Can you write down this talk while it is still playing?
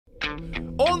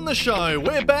On the show,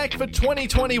 we're back for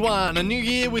 2021, a new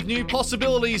year with new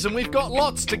possibilities, and we've got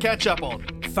lots to catch up on.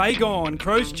 Fagan,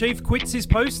 Crows chief, quits his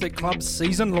post at club's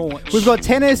season launch. We've got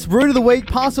tennis, root of the week,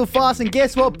 parcel farce, and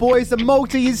guess what, boys? The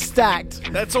multi is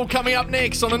stacked. That's all coming up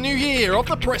next on a new year of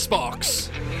the Press Box.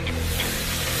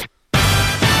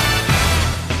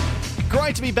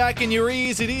 Great to be back in your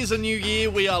ears. It is a new year.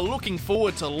 We are looking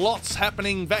forward to lots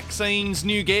happening, vaccines,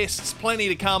 new guests, plenty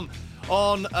to come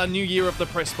on a new year of the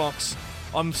Press Box.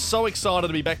 I'm so excited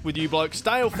to be back with you blokes.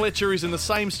 Dale Fletcher is in the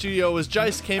same studio as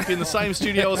Jase Kemp, in the same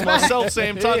studio as myself,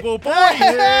 Sam Tugwell.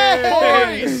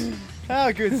 Boys! How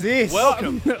good is this?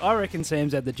 Welcome. I reckon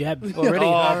Sam's had the jab already.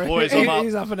 Oh, boys, I'm up.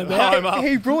 He's up and about. I'm up.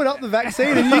 He brought up the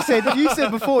vaccine and you said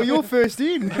before you're first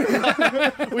in.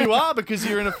 We are, because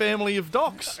you're in a family of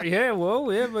docs. Yeah, well,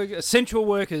 we're essential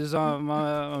workers.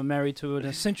 I'm married to an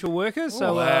essential worker,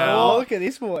 so Wow. Oh, look at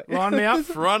this boy. line me up,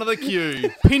 Front of the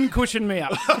queue. pin cushion me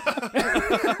up.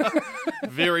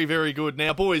 Very, very good.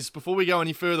 Now, boys, before we go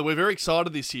any further, we're very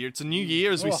excited this year. It's a new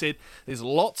year, as we said. There's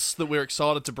lots that we're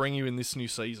excited to bring you in this new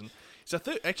season. It's our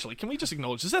third, actually, can we just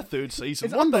acknowledge, this is our third season.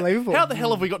 It's unbelievable. How the hell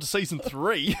have we got to season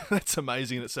 3? That's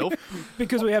amazing in itself.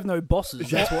 Because we have no bosses,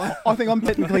 that's why. I think I'm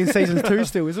technically in season 2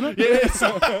 still, isn't it? Yes.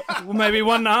 Well, maybe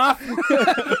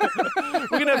 1.5.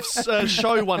 We're going to have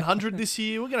show 100 this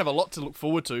year. We're going to have a lot to look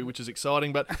forward to, which is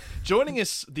exciting. But joining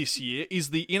us this year is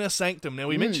the Inner Sanctum. Now,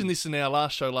 we mentioned this in our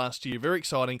last show last year. Very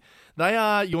exciting. They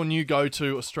are your new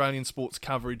go-to Australian sports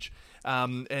coverage.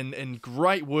 And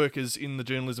great workers in the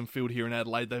journalism field here in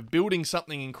Adelaide. They're building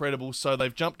something incredible, so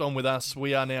they've jumped on with us.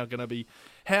 We are now going to be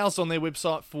housed on their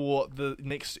website for the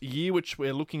next year, which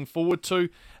we're looking forward to.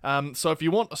 So if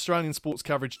you want Australian sports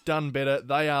coverage done better,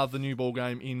 they are the new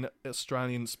ballgame in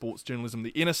Australian sports journalism.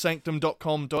 The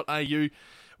innersanctum.com.au.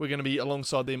 We're going to be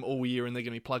alongside them all year, and they're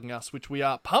going to be plugging us, which we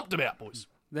are pumped about, boys.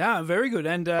 Yeah, very good.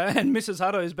 And Mrs.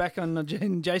 Hutto's back on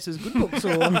in Jase's good books,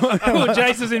 or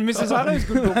Jase's in Mrs. Hutto's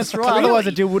good books. That's right. Otherwise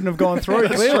the deal wouldn't have gone through,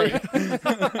 clearly.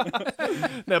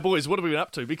 Now, boys, what have we been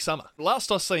up to? Big summer.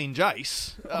 Last I seen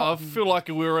Jase, I feel like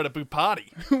we were at a big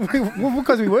party. Well,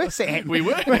 because we were, Sam. We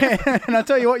were. And I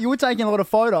tell you what, you were taking a lot of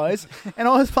photos, and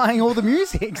I was playing all the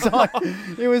music. So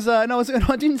it was. And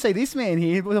I didn't see this man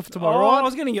here. It was off to my right. I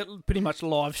was going to get pretty much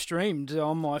live streamed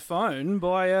on my phone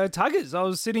by Tuggers. I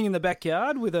was sitting in the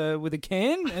backyard with a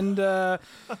can, and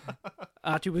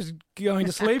Archie was going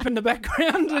to sleep in the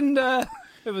background, and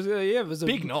it was a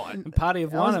Big night. a party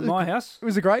of one at my house. It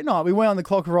was a great night. We went on the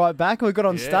clock right back. We got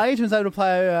on stage and was able to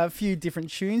play a few different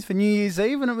tunes for New Year's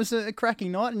Eve, and it was a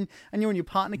cracking night. And you and your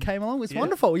partner came along. It was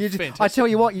wonderful. I tell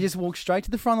you what, you just walked straight to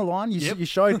the front of the line.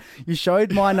 You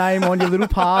showed my name on your little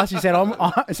pass. You said,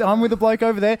 I'm with the bloke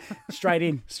over there. Straight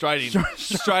in. Straight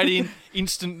in.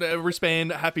 Instant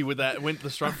wristband. Happy with that. Went to the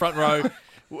front row.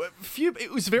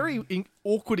 It was a very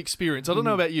awkward experience. I don't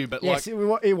know about you, but yes,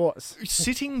 it was.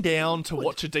 Sitting down to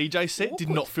watch a DJ set did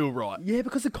not feel right. Yeah,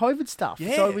 because of COVID stuff.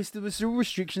 Yeah. So there was still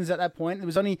restrictions at that point. There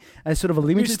was only a sort of a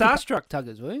limited... You starstruck,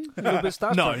 Tuggers, were you? A little bit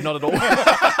starstruck? No, not at all.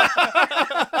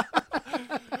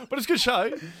 But it's a good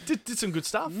show. Did some good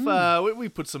stuff. We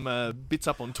put some bits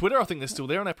up on Twitter. I think they're still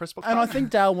there on our press box. And I think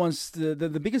Dale wants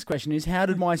the biggest question is, how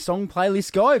did my song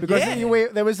playlist go? Because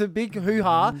there was a big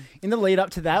hoo-ha in the lead up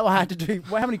to that. I had to do...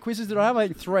 How many quizzes did I have? I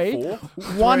think 3. 4.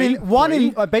 One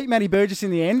in... I beat Matty Burgess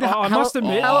in the end. I must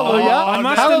admit...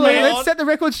 Hallelujah. Hallelujah. Let's set the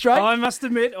record straight. I must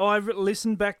admit, I've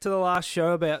listened back to the last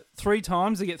show about 3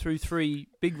 times to get through 3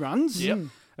 big runs. Yep.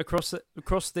 Across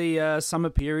the summer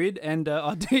period, and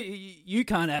you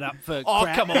can't add up for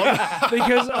crap. Come on.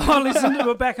 Because I listened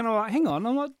to it back and I'm like, hang on,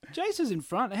 I'm like, Jase is in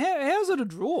front. How's it a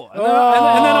draw? And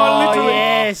then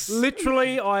I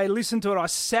literally I listened to it. I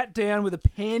sat down with a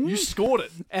pen. You scored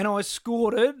it. And I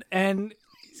scored it, and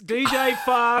DJ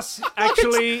Farce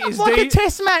actually is like a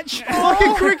test match, like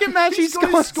a cricket match. He's got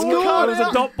a scorecard. There was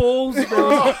a dot balls,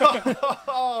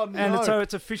 Oh, no. and so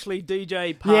it's officially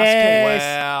DJ Farce.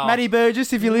 Yes, Wow. Matty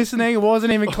Burgess, if you're listening, it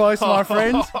wasn't even close, my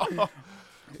friends.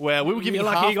 Wow, we were giving You're you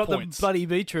lucky half you got points. the bloody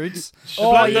beetroots.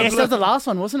 Yes, that was the last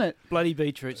one, wasn't it? Bloody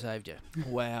beetroot saved you.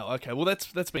 Wow, okay. Well,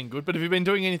 that's been good. But have you been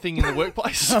doing anything in the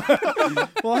workplace?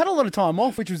 Well, I had a lot of time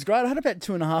off, which was great. I had about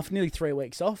 2.5, nearly 3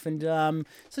 weeks off, and so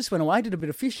just went away, did a bit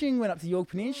of fishing, went up to the York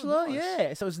Peninsula. Nice.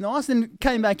 Yeah, so it was nice. Then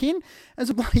came back in,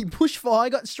 as a bloody bushfire,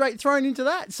 got straight thrown into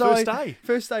that. So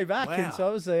First day back, Wow. and so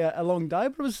it was a long day,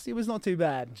 but it was not too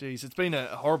bad. Jeez, it's been a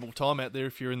horrible time out there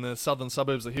if you're in the southern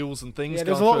suburbs, the hills and things. Yeah,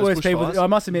 there's a going lot through worse those people. bushfires. I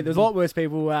must admit, there's a lot worse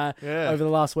people over the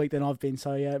last week than I've been.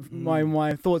 So yeah,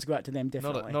 my thoughts go out to them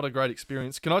definitely. Not a great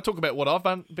experience. Can I talk about what I've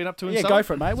been up to in Yeah, summer? go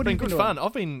for it, mate. It's What been have you good been fun.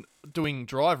 I've been doing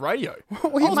drive radio.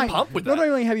 Well, I was mate, pumped with that. not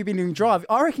only have you been doing drive,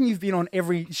 I reckon you've been on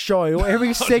every show or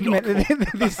every segment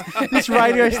that this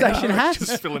radio station has.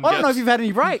 Just filling I don't know gaps. if you've had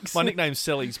any breaks. My nickname's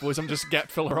Sellies, boys. I'm just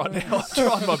gap filler right now. I'm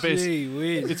trying my best. Gee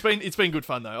whiz. It's been good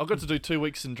fun though. I got to do 2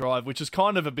 weeks in drive, which is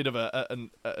kind of a bit of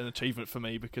an achievement for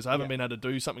me because I haven't been able to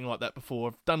do something like that before.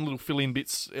 I've done little fill-in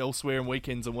bits elsewhere and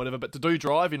weekends and whatever, but to do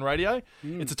drive in radio,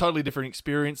 it's a totally different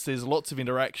experience. There's lots of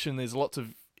interaction. There's lots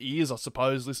of ears, I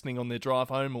suppose, listening on their drive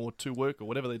home or to work or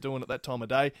whatever they're doing at that time of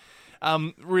day.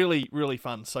 Really, really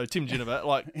fun. So Tim Ginniver,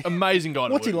 like, amazing guy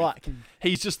to What's work he with. like?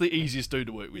 He's just the easiest dude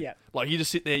to work with. Yeah. Like, you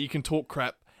just sit there, you can talk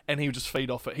crap, and he'll just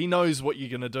feed off it. He knows what you're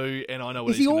going to do, and I know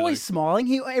what Is he's he going to do. always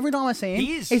smiling? Every time I see him,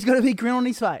 He is. he's got a big grin on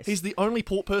his face. He's the only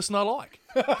port person I like.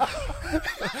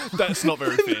 That's not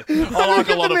very fair. I like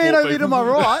a lot the of man port over to people. my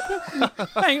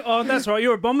right. Oh, that's right.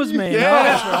 You're a Bombers man. Yeah. Oh,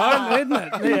 that's right, isn't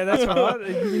it? Yeah, that's right.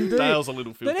 Indeed. Dale's a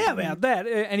little filthy. But how about that?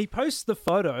 And he posts the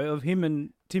photo of him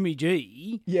and Timmy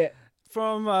G Yeah.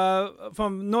 from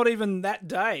not even that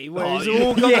day, where Oh, he's yeah.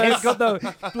 all got, Yes. got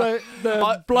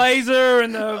the blazer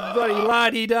and the bloody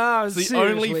la-di-da. It's the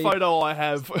only photo I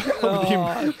have of him.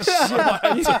 Oh,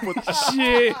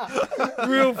 shit.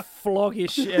 Real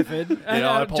floggish effort. And,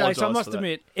 I Jase, apologise I must for that.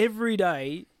 admit, every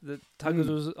day that Tuggers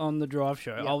was on the drive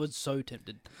show, I was so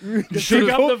tempted. You Pick should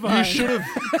up the phone. have. You should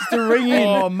have. To ring in.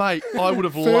 Oh, mate, I would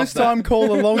have loved First that. time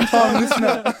call, a long time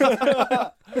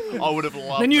listener. I would have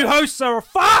loved The new that. hosts are a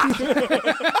fuck!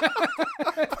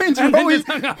 When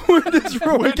does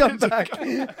Roy come back?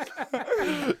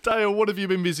 Dale, what have you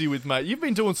been busy with, mate? You've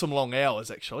been doing some long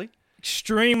hours, actually.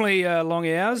 Extremely long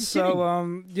hours,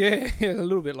 so yeah, a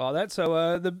little bit like that.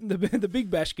 So the big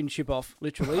bash can ship off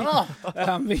literally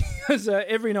because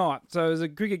every night. So there's a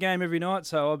cricket game every night.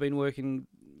 So I've been working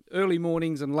early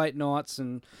mornings and late nights,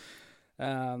 and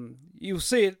you'll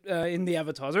see it in the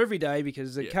advertiser every day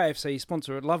because the KFC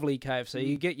sponsor it. Lovely KFC.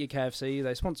 You get your KFC.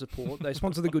 They sponsor Port. They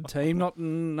sponsor the good team. Not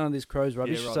none of this Crows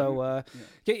rubbish. Yeah, right. So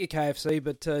get your KFC.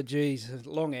 But geez,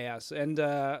 long hours. And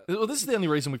Well, this is the only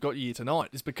reason we've got you here tonight,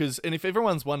 is because, and if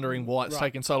everyone's wondering why it's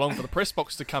taken so long for the press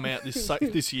box to come out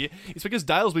this year, it's because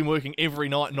Dale's been working every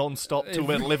night non-stop till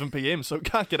about 11 p.m, so we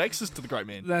can't get access to the great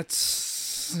man.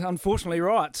 That's unfortunately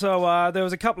right. So there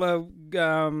was a couple of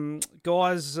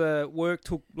guys work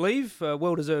took leave,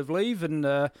 well-deserved leave, and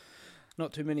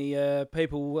not too many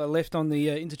people left on the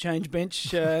interchange bench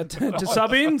to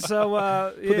sub in.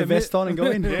 So Put the vest on and go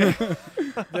in.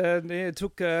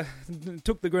 took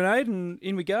the grenade and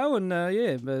in we go, and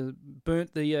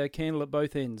burnt the candle at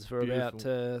both ends for about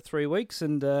 3 weeks,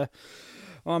 and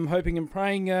I'm hoping and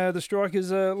praying the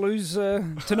Strikers lose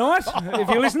tonight, if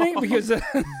you're listening, because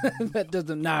that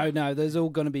doesn't. No, there's all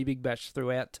going to be Big Bash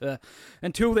throughout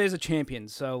until there's a champion.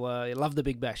 So love the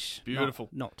Big Bash. Beautiful.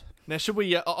 Not. Now, should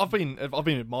we? I've been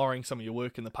admiring some of your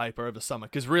work in the paper over summer,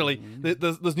 because really,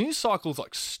 the news cycles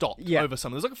like stopped over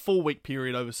summer. There's like a 4-week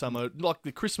period over summer, like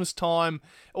the Christmas time,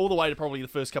 all the way to probably the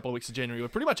first couple of weeks of January, where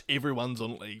pretty much everyone's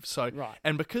on leave. So,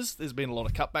 and because there's been a lot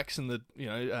of cutbacks in the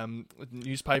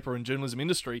newspaper and journalism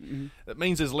industry, that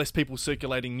means there's less people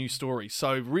circulating new stories.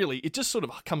 So really, it just sort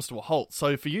of comes to a halt.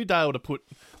 So for you, Dale, to put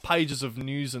pages of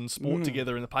news and sport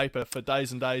together in the paper for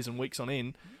days and days and weeks on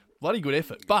end, bloody good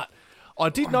effort. But I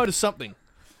did notice something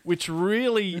which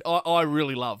really I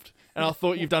really loved, and I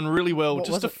thought you've done really well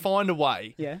just to find a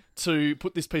way to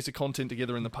put this piece of content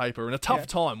together in the paper in a tough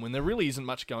time when there really isn't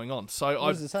much going on. So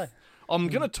What does it say? I'm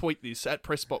going to tweet this at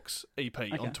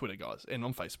PressboxEP on Twitter, guys, and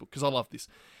on Facebook, because I love this.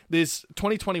 There's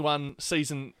 2021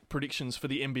 season predictions for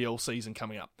the NBL season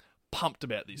coming up. Pumped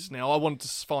about this. Now, I wanted to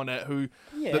find out who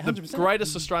the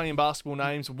greatest Australian basketball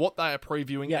names, what they are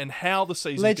previewing, and how the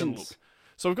season's going to look.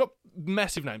 So we've got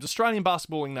massive names, Australian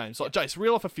basketballing names. Like, Jase,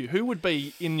 reel off a few. Who would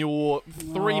be in your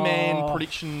 3-man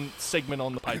prediction segment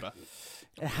on the paper?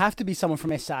 It'd have to be someone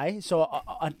from SA. So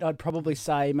I'd probably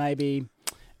say maybe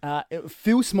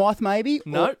Phil Smythe, maybe.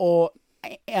 No. Or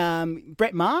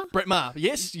Brett Maher. Brett Maher.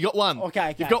 Yes, you got one.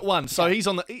 Okay. You've got one. So he's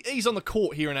on the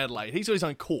court here in Adelaide. He's got his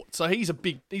own court. So he's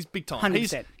big time. 100%.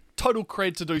 He's total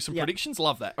cred to do some predictions.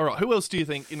 Love that. All right. Who else do you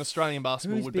think in Australian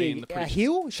basketball would be in the predictions?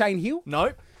 Hill? Shane Hill?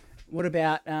 No. What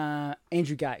about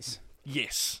Andrew Gase?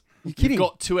 Yes. You're kidding. You've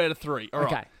got 2 out of 3. All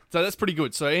right. Okay. So that's pretty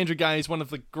good. So Andrew Gay is one of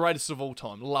the greatest of all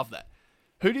time. Love that.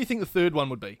 Who do you think the third one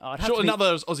would be? Sure,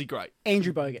 another Aussie great.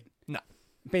 Andrew Bogut. No.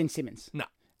 Ben Simmons. No.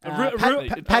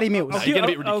 Paddy Mills. No, you're gonna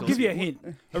be ridiculous. I'll give you a hint.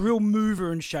 A real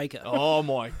mover and shaker. Oh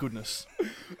my goodness.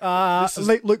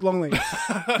 Luke Longley.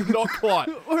 Not quite.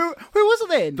 Who was it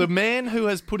then? The man who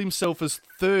has put himself as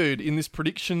third in this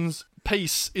predictions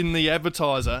piece in the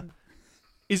advertiser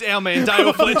is our man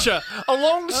Dale Fletcher,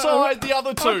 alongside the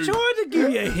other two. I tried to give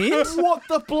you a hint. What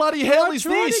the bloody hell is I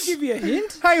tried this? to give you a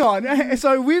hint. Hang on.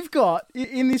 So we've got,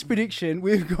 in this prediction,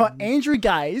 we've got Andrew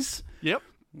Gaze, Yep.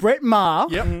 Brett Maher,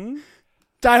 Yep.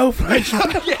 Dale Fletcher.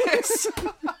 Yes.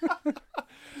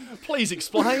 Please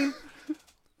explain.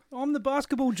 I'm the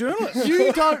basketball journalist.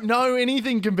 You don't know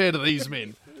anything compared to these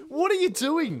men. What are you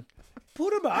doing?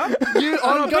 Put them up.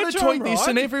 I'm going to tweet this right.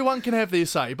 and everyone can have their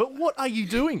say, but what are you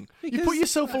doing? You put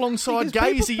yourself alongside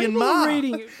Because Gazy and people Mar.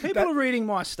 People are reading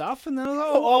my stuff and they're like,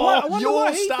 I wonder your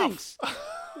what he stuff. thinks.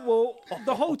 Well,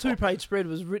 the whole 2-page spread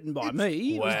was written by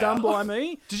me. It was done by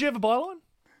me. Did you have a byline?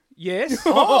 Yes.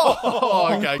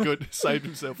 Oh, okay, good. Saved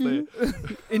himself there.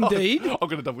 Indeed. I'm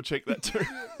going to double check that too.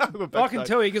 I can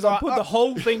tell you because I put the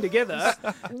whole thing together,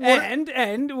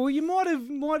 and well, you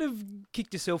might have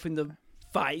kicked yourself in the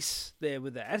face there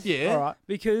with that. Yeah. All right.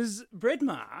 Because Brett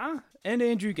Maher and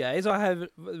Andrew Gaze,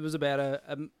 it was about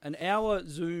an hour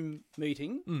Zoom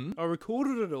meeting. I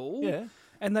recorded it all. Yeah.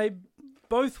 And they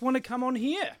both want to come on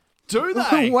here. Do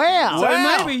they? Wow.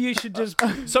 So maybe you should just.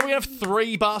 So we have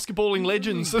 3 basketballing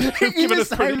legends that have given us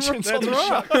the same predictions on the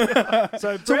room. show.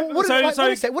 So what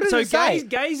did it say?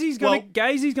 Gazy's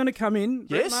going to come in.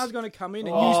 Brett Yes. Maher's going to come in,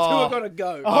 and you two are going to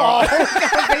go. Oh, it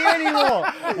can't be anymore.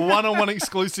 One-on-one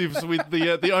exclusives with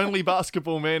the only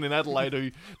basketball man in Adelaide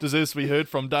who deserves to be heard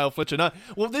from, Dale Fletcher. No,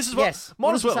 well, this is what Yes. might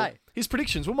What as does it well. say? His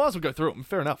predictions. We might as well go through them.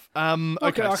 Fair enough.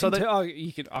 Okay, I so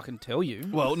can tell you.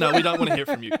 well, no, we don't want to hear it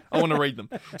from you. I want to read them.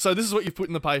 So this is what you've put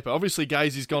in the paper. Obviously,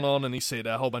 Gazy's gone on and he said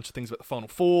a whole bunch of things about the Final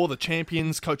Four, the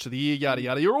champions, Coach of the Year, yada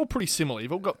yada. You're all pretty similar.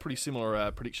 You've all got pretty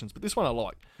similar predictions, but this one I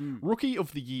like. Rookie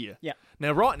of the Year. Yeah.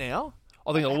 Now, right now,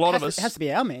 I think a lot of us, It has to be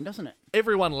our man, doesn't it?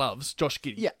 everyone loves Josh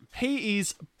Giddey. Yeah. He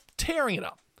is tearing it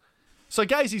up. So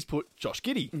Gazy's put Josh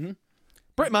Giddey.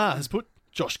 Brett Maher has put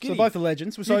Josh Giddey. So both are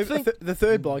legends. So You'd think- the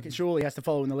third bloke surely has to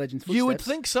follow in the legends' footsteps. You would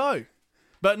think so.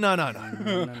 But no.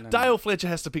 Dale Fletcher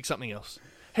has to pick something else.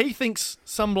 He thinks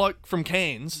some bloke from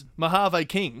Cairns, Mojave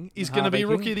King, is going to be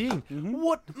Rookie of the Year.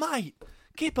 What, mate?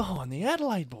 Get behind the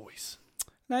Adelaide boys.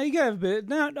 No, you go a bit.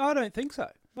 No, I don't think so.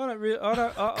 I don't really.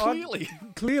 Clearly.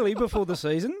 Clearly, before the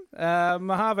season,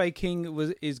 Mojave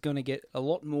King is going to get a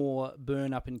lot more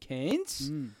burn up in Cairns.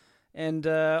 And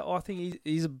I think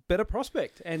he's a better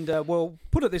prospect. And, well,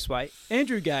 put it this way.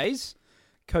 Andrew Gaze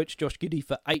coached Josh Giddey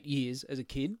for 8 years as a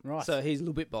kid. Right. So he's a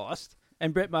little bit biased.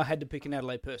 And Brett Maher had to pick an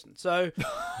Adelaide person. So,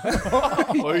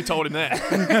 Well, who told him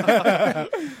that?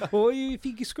 well, if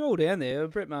you scroll down there,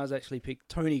 Brett Maher's actually picked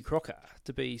Tony Crocker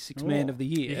to be Sixth Man of the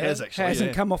Year. He has actually, Hasn't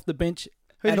yeah. come off the bench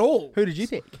at all. Who did you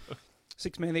pick?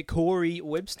 Sixth man there, Corey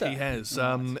Webster. He has.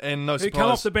 And no Who come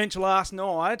off surprise. the bench last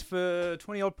night for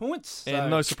 20-odd points. And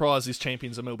no surprise, his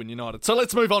champions are Melbourne United. So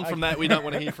let's move on from that. We don't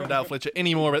want to hear from Dale Fletcher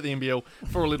anymore about the NBL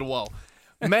for a little while.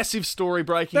 Massive story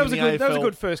breaking that was in a the good. AFL. That was a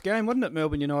good first game, wasn't it?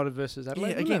 Melbourne United versus Adelaide.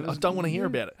 Yeah, wasn't again, it? I don't want to hear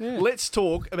about it. Yeah. Let's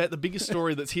talk about the biggest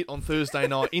story that's hit on Thursday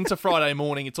night into Friday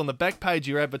morning. It's on the back page of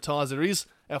your advertiser. It is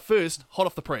our first hot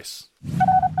off the press.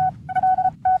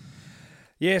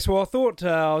 Yes, well, I thought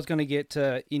I was going to get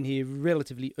in here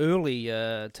relatively early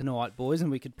tonight, boys,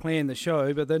 and we could plan the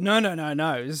show. But no.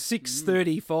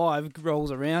 6:35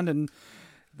 rolls around and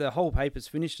the whole paper's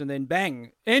finished, and then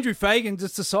bang, Andrew Fagan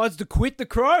just decides to quit the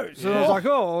Crows. So I was like,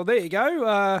 oh, well, there you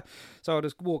go. So I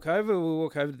just walk over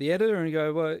to the editor and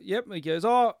go, well, yep. He goes,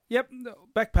 oh, yep,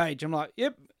 back page. I'm like,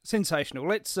 yep, sensational.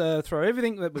 Let's throw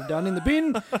everything that we've done in the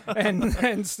bin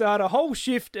and start a whole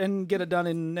shift and get it done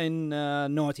in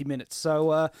 90 minutes.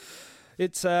 So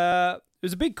it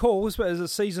was a big call. It was a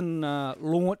season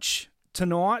launch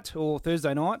tonight or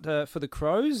Thursday night for the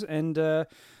Crows, and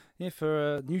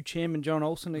for new chairman John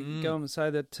Olsen to go and say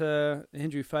that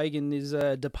Andrew Fagan is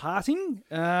departing.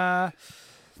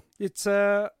 It's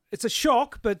a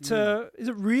shock, but is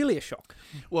it really a shock?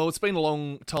 Well, it's been a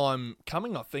long time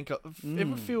coming, I think.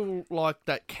 Ever feel like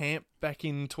that camp back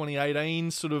in 2018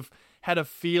 sort of had a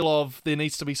feel of there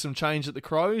needs to be some change at the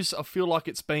Crows? I feel like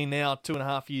it's been now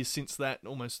 2.5 years since that,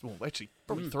 almost, well, actually,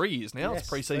 probably 3 years now. Yes, It's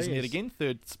pre-season 3 yet years. again,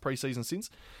 third pre-season since.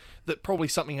 That probably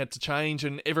something had to change,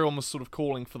 and everyone was sort of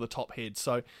calling for the top head.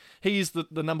 So he is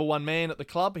the number one man at the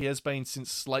club. He has been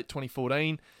since late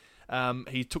 2014.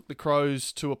 He took the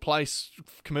Crows to a place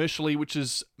commercially which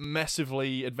is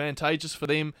massively advantageous for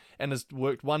them and has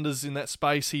worked wonders in that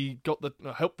space. He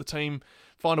helped the team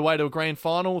find a way to a grand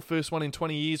final, the first one in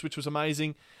 20 years, which was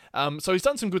amazing. So he's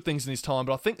done some good things in his time,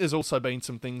 but I think there's also been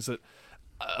some things that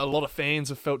a lot of fans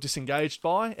have felt disengaged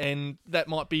by, and that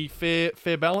might be fair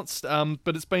balanced.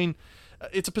 But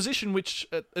it's a position which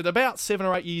at about 7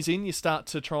 or 8 years in, you start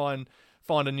to try and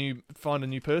find a new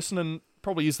person, and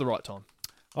probably is the right time.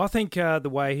 I think the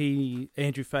way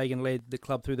Andrew Fagan led the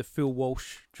club through the Phil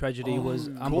Walsh tragedy was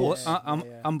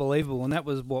unbelievable, and that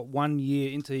was 1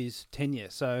 year into his tenure.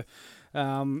 So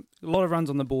a lot of runs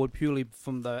on the board purely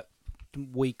from the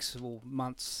weeks or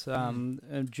months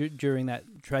during that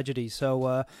tragedy.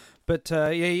 So,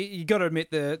 you got to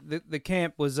admit the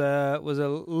camp was a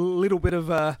little bit of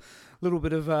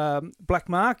black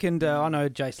mark, and I know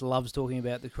Jase loves talking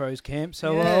about the Crows camp.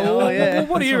 So, what do you reckon?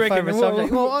 What do you reckon,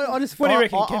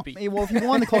 Kempy? Well, if you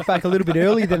wind the clock back a little bit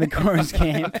earlier than the Crows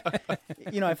camp,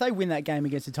 if they win that game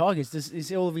against the Tigers,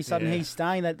 is all of a sudden he's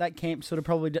staying? That camp sort of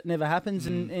probably never happens,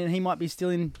 and he might be still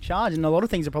in charge. And a lot of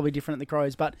things are probably different at the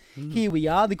Crows, but here we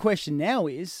are. The question now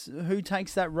is who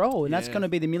takes that role, and that's going to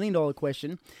be the $1 million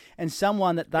question, and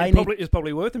someone that they need is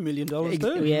probably worth $1 million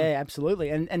too. Yeah, absolutely,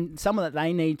 and someone that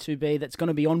they need to be that's going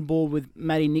to be on board with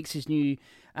Matty Nix's new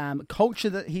culture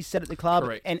that he's set at the club.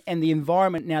 Correct. and the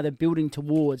environment now they're building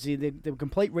towards. The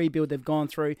complete rebuild they've gone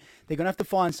through, they're going to have to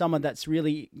find someone that's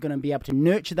really going to be able to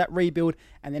nurture that rebuild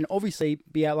and then obviously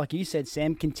be able, like you said,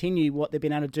 Sam, continue what they've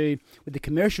been able to do with the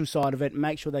commercial side of it and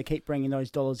make sure they keep bringing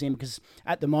those dollars in, because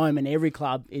at the moment every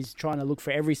club is trying to look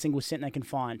for every single cent they can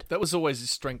find. That was always his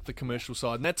strength, the commercial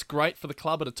side, and that's great for the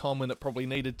club at a time when it probably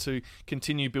needed to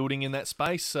continue building in that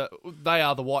space. They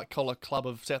are the white-collar club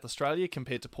of South Australia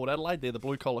compared to Port Adelaide. They're the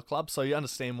blue-collar club, so you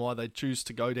understand why they choose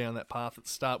to go down that path at the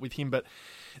start with him. But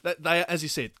they, as you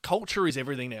said, culture is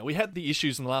everything now. We had the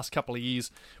issues in the last couple of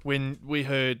years when we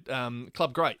heard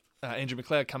club great Andrew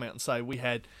McLeod come out and say we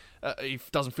had he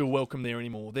doesn't feel welcome there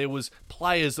anymore. There was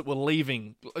players that were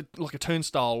leaving like a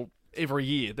turnstile every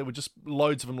year. There were just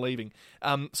loads of them leaving.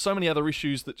 So many other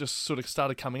issues that just sort of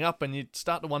started coming up, and you'd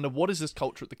start to wonder, what is this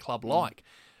culture at the club like?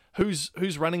 Who's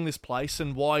running this place,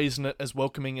 and why isn't it as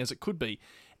welcoming as it could be?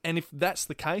 And if that's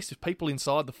the case, if people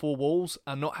inside the four walls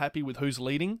are not happy with who's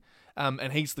leading,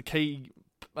 and he's the key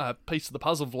piece of the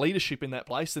puzzle of leadership in that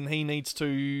place, then he needs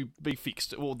to be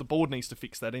fixed, or the board needs to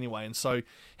fix that anyway. And so,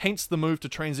 hence the move to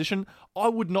transition. I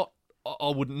wouldn't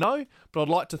know, but I'd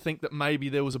like to think that maybe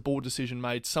there was a board decision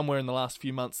made somewhere in the last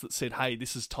few months that said, hey,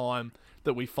 this is time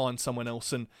that we find someone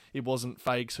else, and it wasn't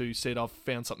Fags who said, I've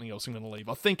found something else, I'm going to leave.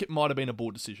 I think it might have been a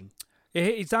board decision. Yeah,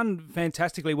 he's done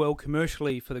fantastically well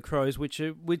commercially for the Crows, which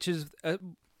is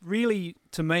really,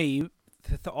 to me,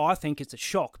 I think it's a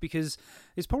shock, because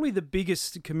it's probably the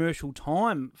biggest commercial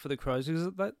time for the Crows,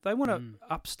 because they want to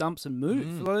up stumps and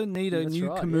move. They need a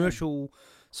new commercial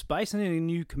space. They need a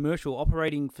new commercial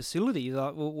operating facility.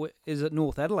 Like, well, is it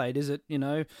North Adelaide? Is it,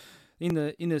 in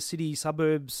the inner city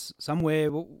suburbs somewhere,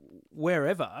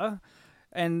 wherever?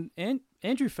 And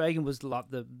Andrew Fagan was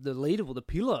like the leader or the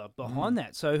pillar behind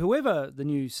that. So whoever the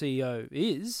new CEO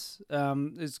is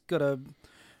got to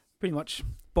pretty much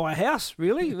buy a house,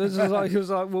 really. It was like,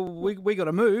 well, we got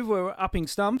to move. We're upping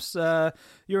stumps.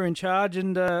 You're in charge,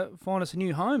 and find us a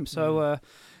new home. So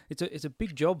it's a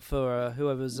big job for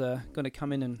whoever's going to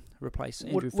come in and replace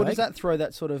Andrew Fagan. What does that throw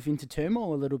that sort of into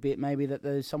turmoil a little bit? Maybe that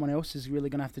there's someone else is really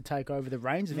going to have to take over the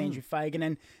reins of Andrew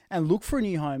Fagan and look for a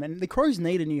new home. And the Crows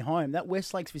need a new home. That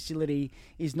West Lakes facility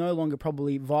is no longer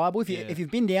probably viable. If you've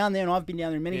been down there, and I've been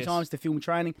down there many times to film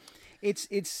training, it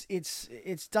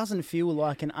doesn't feel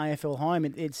like an AFL home.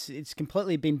 It's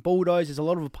completely been bulldozed. There's a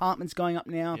lot of apartments going up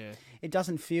now. Yeah. It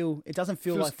doesn't feel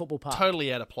like football park.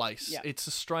 Totally out of place. Yeah. It's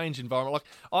a strange environment.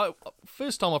 Like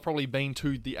first time I've probably been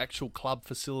to the actual club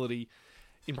facility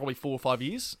in probably 4 or 5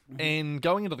 years, and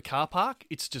going into the car park,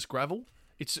 it's just gravel.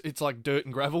 It's like dirt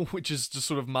and gravel, which is just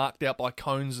sort of marked out by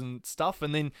cones and stuff.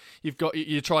 And then you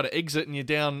try to exit, and you're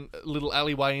down a little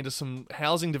alleyway into some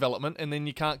housing development, and then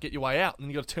you can't get your way out, and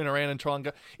you got to turn around and try and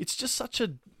go. It's just such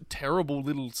a terrible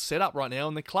little setup right now.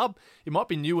 And the club, it might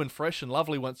be new and fresh and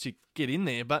lovely once you get in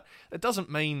there, but it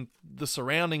doesn't mean the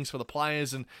surroundings for the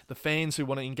players and the fans who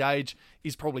want to engage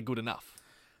is probably good enough.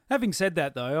 Having said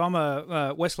that, though, I'm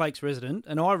a West Lakes resident,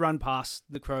 and I run past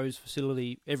the Crows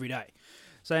facility every day.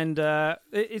 So, and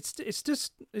it's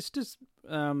just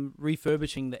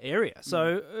refurbishing the area.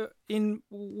 So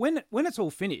when it's all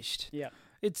finished,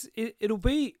 it'll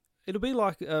be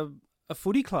like a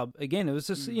footy club again. It was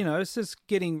just it's just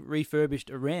getting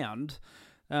refurbished around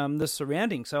the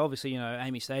surroundings. So obviously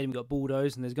Amy Stadium got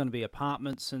bulldozed, and there's going to be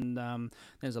apartments, and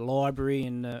there's a library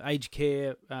and aged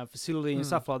care facility and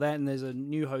stuff like that, and there's a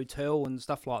new hotel and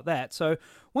stuff like that. So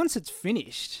once it's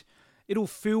finished, it'll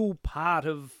feel part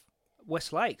of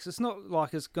West Lakes. It's not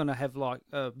like it's going to have like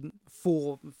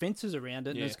 4 fences around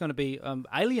it and it's going to be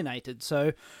alienated.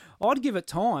 So I'd give it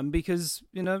time, because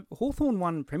Hawthorn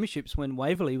won premierships when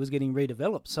Waverley was getting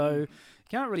redeveloped. So you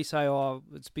can't really say,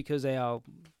 it's because our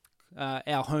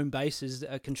our home base is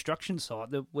a construction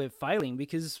site that we're failing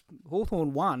because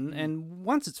Hawthorn won, and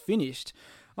once it's finished,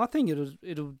 I think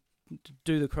it'll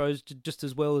do the Crows just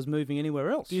as well as moving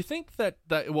anywhere else. Do you think that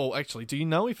well, actually, do you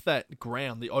know if that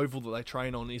ground, the oval that they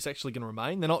train on, is actually going to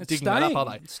remain? They're not digging that up, are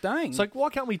they? It's staying. So why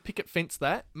can't we picket fence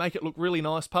that, make it look really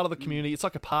nice, part of the community? It's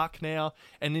like a park now,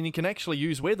 and then you can actually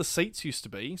use where the seats used to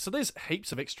be. So there's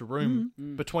heaps of extra room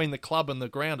between the club and the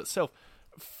ground itself.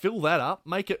 Fill that up,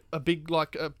 make it a big,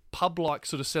 like a pub-like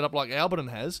sort of setup like Alberton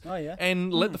has,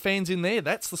 and let the fans in there.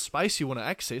 That's the space you want to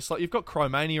access. Like, you've got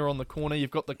Cromania on the corner, you've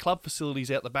got the club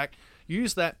facilities out the back.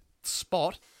 Use that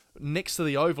spot next to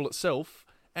the oval itself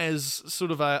as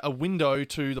sort of a window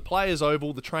to the players'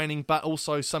 oval, the training, but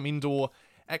also some indoor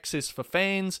access for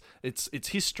fans. It's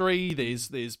history.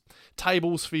 There's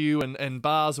tables for you and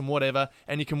bars and whatever,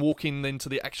 and you can walk in then to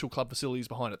the actual club facilities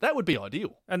behind it. That would be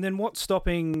ideal. And then what's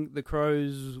stopping the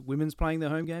Crows women's playing their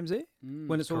home games there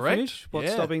when it's all finished?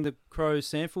 What's stopping the Crows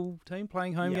Sandful team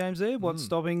playing home games there? What's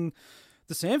stopping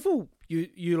the Sandful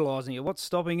utilising it? What's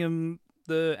stopping them?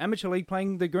 The amateur league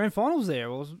playing the grand finals there,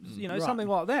 or something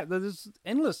like that. There's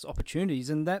endless opportunities,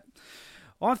 and that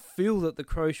I feel that the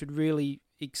Crows should really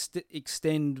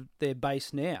extend their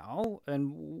base now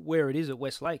and where it is at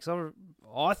Westlake. So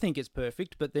I think it's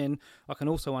perfect, but then I can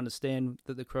also understand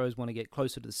that the Crows want to get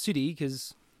closer to the city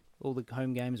because all the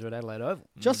home games are at Adelaide Oval.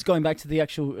 Just going back to the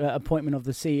actual appointment of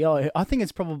the CEO, I think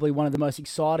it's probably one of the most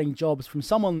exciting jobs from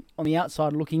someone on the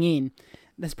outside looking in.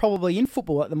 That's probably in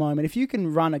football at the moment. If you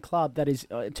can run a club that is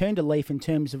turned a leaf in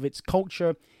terms of its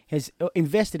culture, has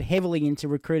invested heavily into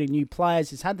recruiting new players,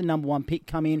 has had the number one pick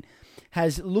come in,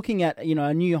 has looking at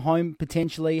a new home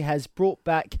potentially, has brought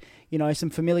back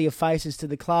some familiar faces to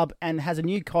the club, and has a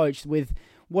new coach with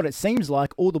what it seems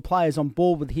like all the players on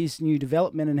board with his new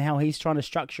development and how he's trying to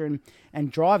structure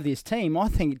and drive this team. I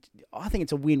think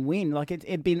it's a win-win. Like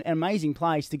it'd be an amazing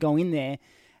place to go in there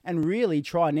and really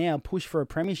try now push for a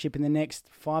premiership in the next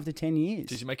 5 to 10 years.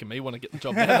 Jeez, you're making me want to get the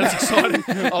job now. That's exciting.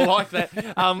 I like that.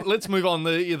 Let's move on.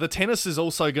 The tennis is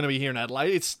also going to be here in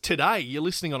Adelaide. It's today. You're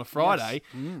listening on a Friday.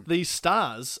 Yes. These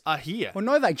stars are here. Well,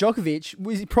 Novak Djokovic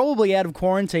was probably out of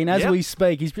quarantine as we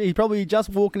speak. He's probably just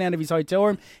walking out of his hotel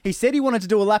room. He said he wanted to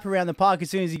do a lap around the park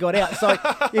as soon as he got out. So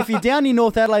if you're down in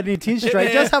North Adelaide near Tin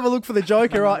Street, just have a look for the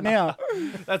Joker right now.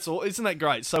 That's all. Isn't that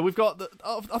great? So we've got,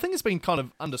 I think it's been kind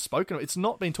of underspoken. It's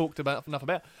not been talked about enough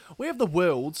about. We have the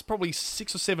world's probably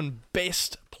 6 or 7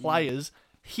 best players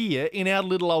here in our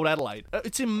little old Adelaide.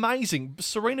 It's amazing.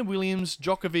 Serena Williams,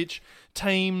 Djokovic,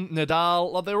 team,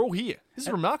 Nadal, they're all here. This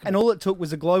is remarkable. And all it took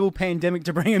was a global pandemic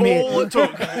to bring them in. All it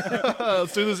took.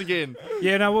 Let's do this again.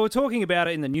 Yeah, no, we were talking about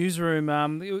it in the newsroom.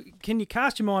 Can you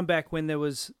cast your mind back when there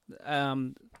was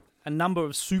a number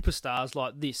of superstars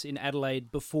like this in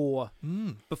Adelaide before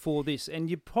this? And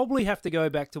you probably have to go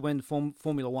back to when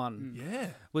Formula One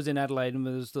was in Adelaide, and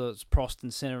there was Prost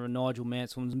and Senna and Nigel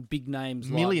Mansell and big names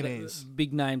millionaires,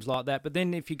 big names like that. But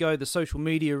then if you go the social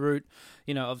media route,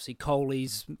 obviously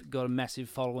Coley's got a massive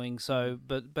following. So,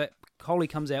 but Coley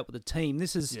comes out with a team.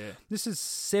 This is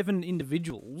 7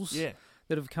 individuals. Yeah.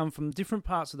 That have come from different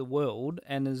parts of the world,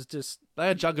 and is just they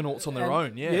are juggernauts on their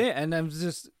own. And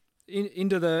just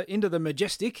into the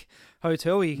Majestic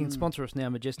Hotel. You can sponsor us now,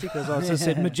 Majestic, as I just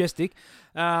said, Majestic,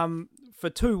 for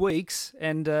 2 weeks,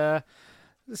 and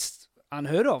it's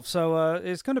unheard of. So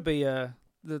it's going to be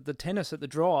the tennis at the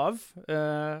Drive.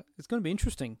 It's going to be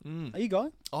interesting. Are you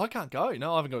going? I can't go.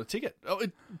 No, I haven't got a ticket.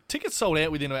 Tickets sold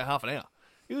out within about half an hour.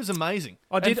 It was amazing.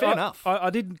 Fair enough. I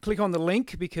did click on the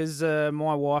link because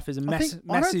my wife is a massive.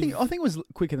 I think it was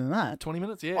quicker than that. 20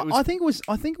 minutes. Yeah, I think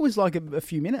it was like a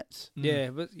few minutes. Yeah,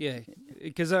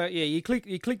 because you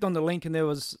clicked on the link and there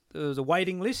was a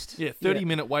waiting list. Yeah,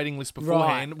 30-minute waiting list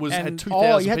beforehand had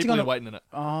 2,000 people waiting in it.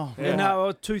 Oh, yeah.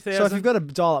 No, 2,000. So if you've got a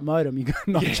dial-up modem, you got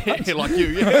like you.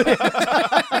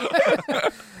 Yeah.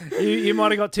 You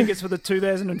might have got tickets for the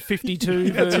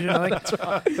 2052 version, I think. That's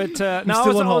right. But no, I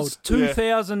was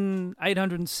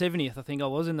 2,870th, I think I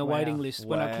was in the waiting list.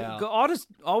 When I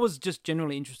was just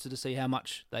generally interested to see how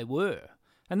much they were.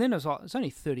 And then it was like, it's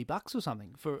only $30 or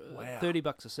something for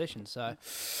 $30 a session. So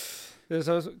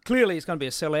clearly it's going to be a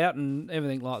sellout and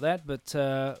everything like that. But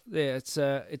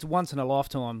it's once in a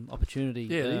lifetime opportunity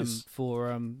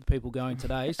for people going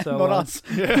today. So not us.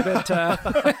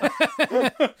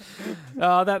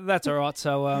 But that's all right.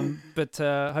 So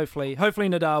hopefully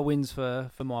Nadal wins for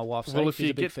my wife. So she's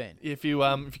a big fan. If you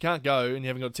can't go and you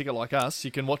haven't got a ticket like us,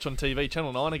 you can watch on TV.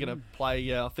 Channel 9 are going to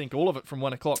play I think all of it from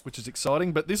 1:00, which is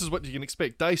exciting. But this is what you can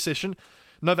expect. Day session.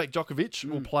 Novak Djokovic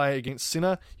will play against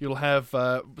Sinner. You'll have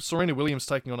Serena Williams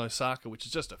taking on Osaka, which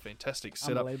is just a fantastic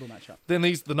setup. Unbelievable matchup. Then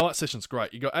the night session's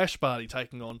great. You got Ash Barty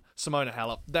taking on Simona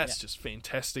Halep. That's just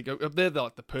fantastic. They're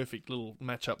like the perfect little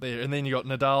matchup there. And then you got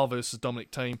Nadal versus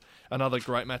Dominic Thiem, another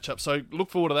great matchup. So look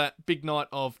forward to that big night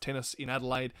of tennis in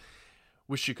Adelaide.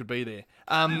 Wish you could be there.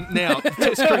 Now,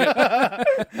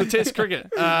 the Test cricket.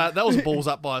 That was balls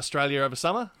up by Australia over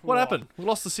summer. What happened? We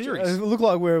lost the series. It looked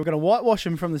like we were going to whitewash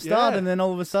them from the start, and then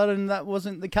all of a sudden that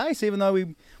wasn't the case, even though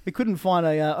we couldn't find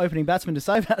a opening batsman to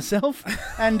save ourselves.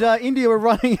 And India were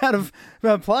running out of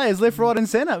players left, right and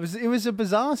centre. It was a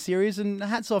bizarre series, and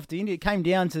hats off to India. It came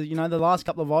down to the last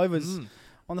couple of overs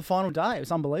on the final day. It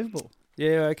was unbelievable.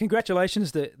 Yeah,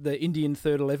 congratulations to the Indian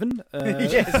third 11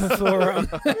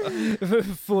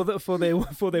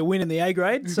 for their win in the A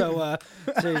grade. So,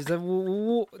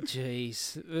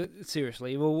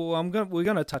 seriously. Well, we're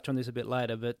going to touch on this a bit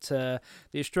later, but the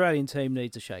Australian team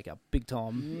needs a shake-up, big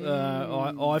time.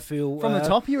 I feel from the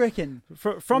top, you reckon?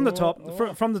 From the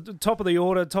top, from the top of the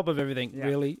order, top of everything,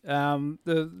 really.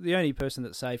 The only person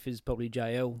that's safe is probably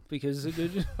JL because.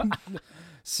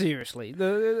 Seriously,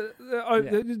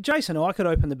 Jase and I could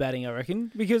open the batting, I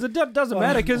reckon, because it doesn't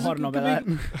matter. Because I don't know about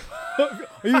that.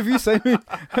 Have you seen me?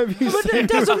 It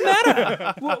doesn't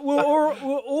matter. We're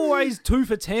always 2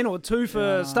 for 10 or 2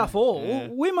 for stuff all. Yeah.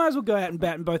 We might as well go out and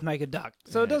bat and both make a duck.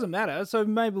 So it doesn't matter. So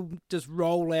maybe we'll just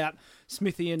roll out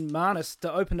Smithy and Marnus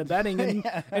to open the batting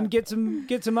and get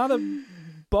some other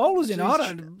bowlers in.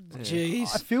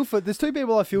 Jeez. I feel for. There's 2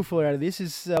 people I feel for out of this.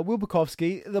 Is Will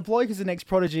Bukowski. The bloke is the next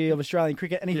prodigy of Australian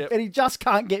cricket, and he just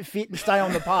can't get fit and stay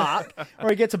on the park, or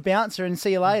he gets a bouncer and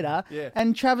see you later. Yeah.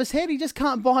 And Travis Head, he just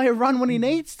can't buy a run when he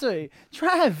needs to.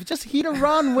 Trav, just hit a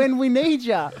run when we need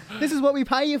you. This is what we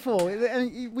pay you for,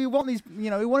 and we want these. We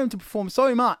want him to perform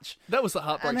so much. That was the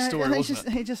heartbreak story, wasn't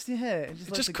it? He just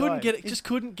couldn't get it. Just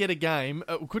couldn't get a game.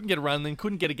 Couldn't get a run. Then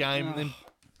couldn't get a game. And then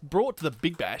brought to the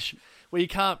Big Bash, where you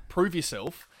can't prove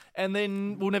yourself, and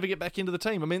then we'll never get back into the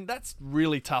team. I mean, that's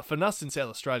really tough. And us in South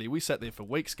Australia, we sat there for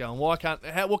weeks going, what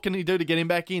can he do to get him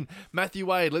back in? Matthew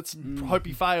Wade, let's hope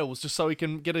he fails just so he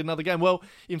can get another game. Well,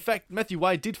 in fact, Matthew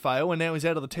Wade did fail, and now he's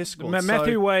out of the Test squad.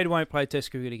 Matthew Wade won't play Test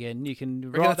cricket again. You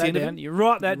can write that down. You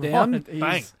write that down.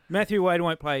 Bang. Matthew Wade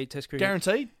won't play Test cricket.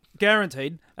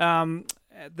 Guaranteed?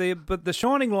 But the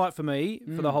shining light for me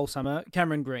for the whole summer,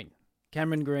 Cameron Green.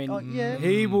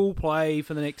 He will play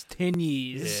for the next 10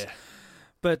 years. Yeah.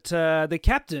 But the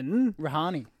captain...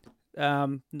 Rahane.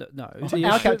 No.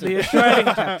 Our captain. The Australian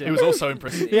captain. He was also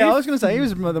impressive. I was going to say, he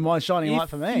was my shining light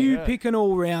for me. If you pick an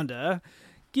all-rounder,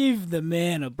 give the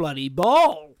man a bloody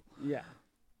bowl. Yeah.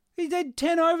 He did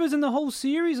 10 overs in the whole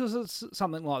series or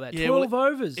something like that. 12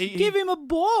 overs. Give him a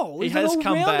ball. He has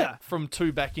come back from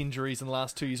 2 back injuries in the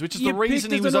last 2 years, which is the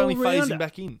reason he was only phasing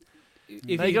back in.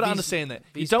 You got to understand that.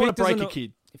 You don't want to break a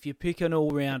kid. If you pick an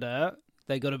all-rounder,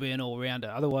 they got to be an all-rounder.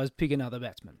 Otherwise, pick another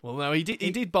batsman. Well, no, he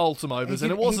did bowl some overs, and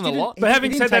it wasn't a lot. But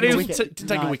having said that, he was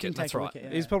take a wicket. That's right.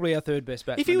 He's probably our third best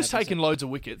batsman. If he was taking loads of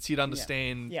wickets, you'd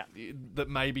understand that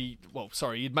maybe. Well,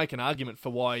 sorry, you'd make an argument for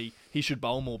why he should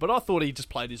bowl more. But I thought he just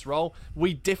played his role.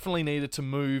 We definitely needed to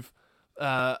move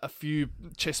a few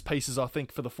chess pieces, I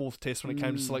think, for the 4th Test when it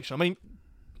came to selection. I mean,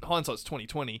 hindsight's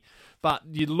 20/20, but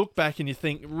you look back and you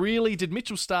think, really, did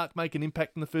Mitchell Starc make an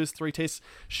impact in the first 3 tests?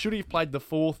 Should he have played the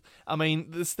 4th? I mean,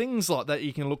 there's things like that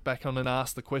you can look back on and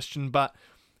ask the question, but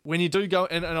when you do go,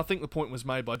 and I think the point was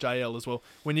made by JL as well,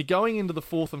 when you're going into the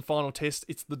 4th and final test,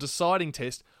 it's the deciding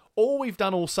test. All we've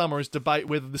done all summer is debate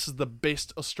whether this is the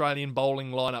best Australian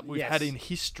bowling lineup we've had in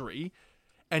history,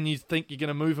 and you think you're going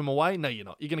to move them away? No, you're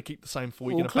not. You're going to keep the same 4.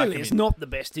 You're going to back them in. It's not the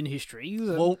best in history.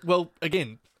 Well,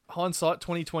 again, hindsight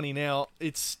 2020 now,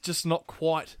 it's just not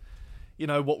quite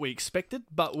what we expected,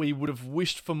 but we would have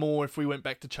wished for more if we went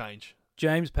back to change.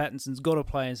 James Pattinson's got to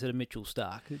play instead of Mitchell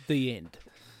Starc. The end.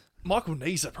 Michael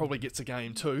Neser probably gets a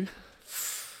game too.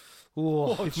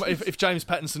 If James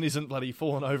Pattinson isn't bloody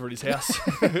falling over at his house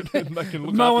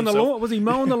mowing the lawn. Was he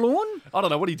mowing the lawn? I don't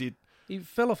know what he did. He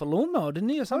fell off a lawnmower, didn't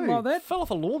he, or something like that? Fell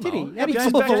off a lawnmower? Did he? How big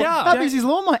is his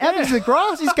lawnmower? How big is the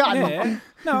grass he's cutting? Yeah.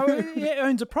 No, he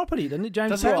owns a property, doesn't it,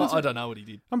 James? I don't know what he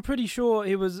did. I'm pretty sure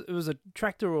it was a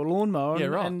tractor or a lawnmower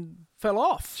and fell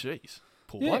off. Jeez.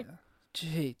 Poor bloke.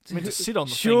 Gee, meant to sit on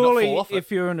the surely, thing, not fall off it.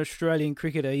 If you're an Australian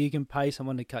cricketer, you can pay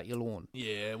someone to cut your lawn.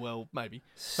 Yeah, well, maybe.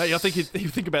 I think he'd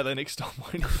think about that next time,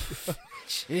 won't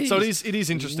he? So it is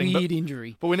interesting. Weird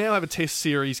injury. But we now have a Test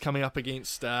series coming up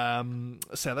against South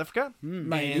Africa.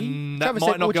 Maybe. And that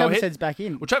might not go ahead. Travis Head's back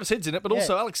in. Well, Travis Head's in it, but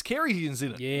also Alex Carey is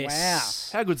in it. Yes.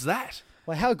 Wow. How good's that?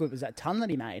 Like, how good was that ton that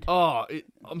he made?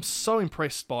 I'm so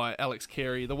impressed by Alex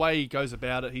Carey. The way he goes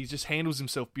about it, he just handles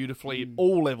himself beautifully at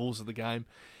all levels of the game.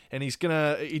 And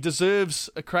he deserves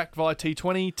a crack via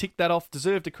T20, tick that off,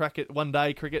 deserved a crack at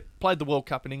one-day cricket, played the World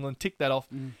Cup in England, tick that off,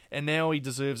 and now he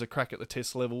deserves a crack at the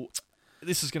Test level.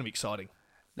 This is going to be exciting.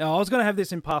 Now, I was going to have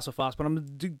this in Pass or Farce, but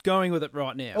I'm going with it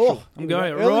right now. Oh, I'm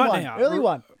going now. Early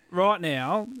one. Right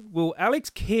now, will Alex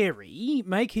Carey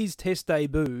make his Test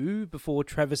debut before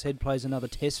Travis Head plays another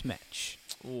Test match?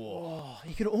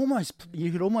 You could almost. He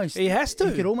has to.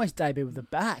 He could almost debut with the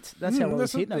bat. That's how well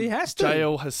he's hitting him. He has to.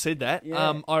 JL has said that.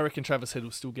 Yeah. I reckon Travis Head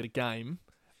will still get a game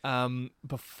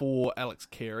before Alex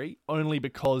Carey, only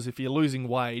because if you're losing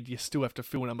Wade, you still have to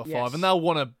fill number 5, and they'll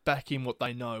want to back in what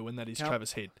they know, and that is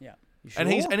Travis Head. Yeah. Sure?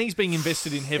 And he's being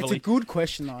invested in heavily. It's a good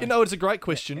question, though. It's a great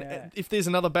question. Yeah. If there's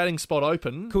another batting spot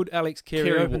open, could Alex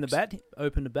Carey open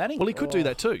the batting? Well, he could do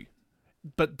that too.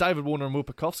 But David Warner and Will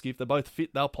Pukovsky, if they're both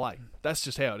fit, they'll play. That's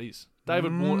just how it is.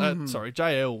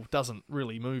 JL doesn't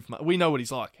really move much. We know what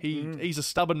he's like. He's a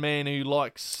stubborn man who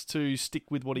likes to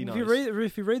stick with what he knows.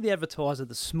 If you read the advertiser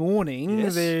this morning,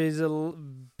 there's a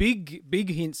big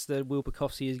hints that Will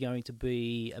Pukovsky is going to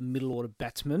be a middle order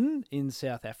batsman in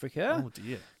South Africa. Oh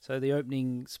dear! So the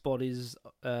opening spot is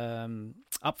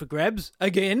up for grabs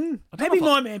again. Maybe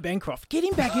my man Bancroft, get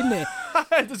him back in there.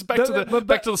 Just back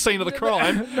to the scene of the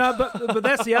crime. No, but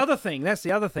that's the other thing.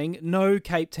 No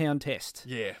Cape Town Test.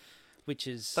 Yeah. Which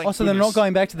is so they're not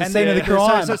going back to the scene of the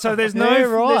crime. So there's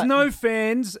there's no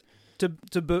fans to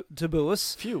boo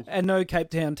us. Phew. And no Cape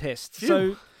Town Test. Phew.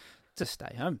 So just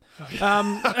stay home.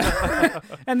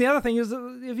 And the other thing is,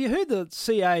 have you heard the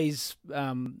CA's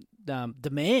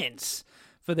demands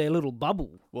for their little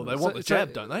bubble? Well, they want the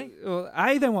jab, don't they? Well,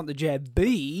 A, they want the jab.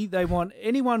 B, they want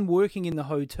anyone working in the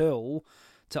hotel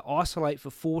to isolate for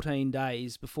 14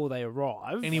 days before they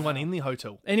arrive. Anyone in the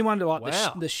hotel? Anyone like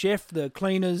the chef, the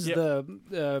cleaners,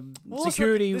 the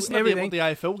security, everything. What the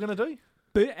AFL going to do?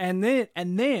 But and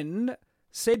then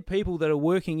said people that are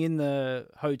working in the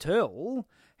hotel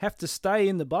have to stay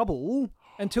in the bubble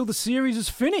until the series is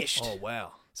finished. Oh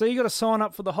wow! So you got to sign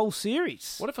up for the whole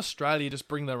series. What if Australia just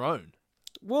bring their own?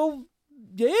 Well,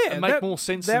 yeah, it'd make more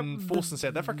sense than forcing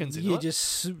South Africans in. You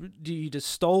just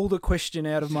stole the question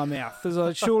out of my mouth.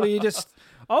 Surely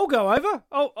I'll go over.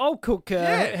 I'll cook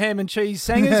ham and cheese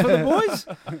sangers for the boys.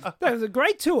 That was a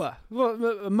great tour.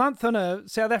 A month in a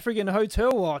South African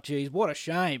hotel. Oh, geez, what a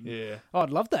shame. Yeah,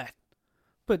 I'd love that.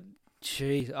 But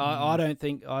geez, I don't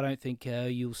think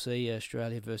you'll see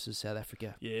Australia versus South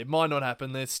Africa. Yeah, it might not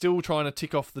happen. They're still trying to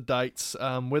tick off the dates.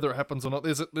 Whether it happens or not,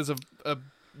 there's a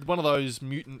one of those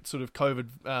mutant sort of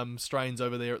COVID strains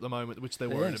over there at the moment, which they're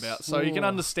worried about. So you can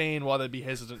understand why they'd be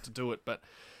hesitant to do it, but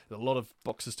there's a lot of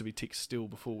boxes to be ticked still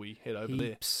before we head over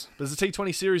there. But there's a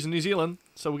T20 series in New Zealand,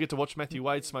 so we'll get to watch Matthew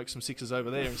Wade smoke some sixes over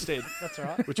there instead. That's all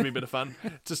right. Which will be a bit of fun,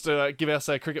 just to give us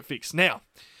a cricket fix. Now,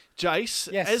 Jase,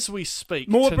 as we speak...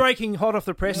 More breaking hot off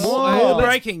the press. More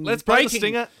breaking. Let's play the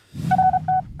stinger.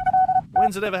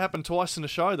 When's it ever happened twice in a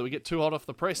show that we get too hot off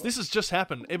the press? This has just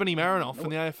happened. Ebony Marinoff in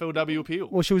the AFLW appeal.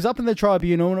 Well, she was up in the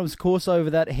tribunal, and it was, of course, over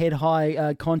that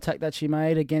head-high contact that she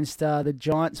made against the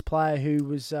Giants player who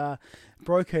was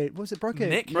broke her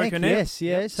neck? Yes,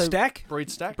 yeah. So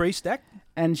Breed Stack.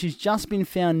 And she's just been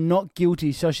found not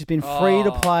guilty, so she's been free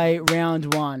to play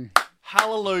round 1.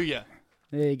 Hallelujah.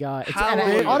 There you go.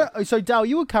 Hallelujah. So, Dale,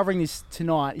 you were covering this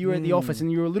tonight. You were at the office,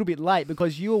 and you were a little bit late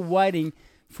because you were waiting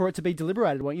for it to be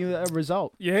deliberated, weren't you? A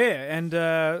result. Yeah, and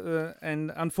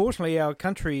unfortunately, our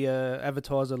country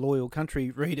advertiser, loyal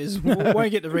country readers,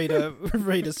 won't get to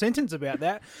read a sentence about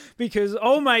that because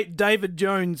old mate David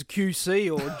Jones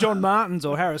QC or John Martins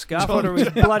or Harris Garth, whatever his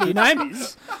bloody name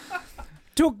is,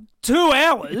 took 2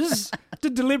 hours to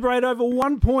deliberate over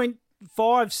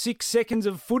 1.56 seconds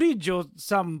of footage or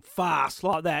some farce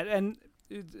like that, and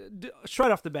straight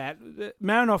off the bat,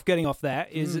 Marinoff getting off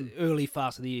that is early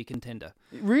Farce of the Year contender.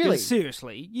 Really?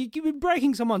 Seriously, you've been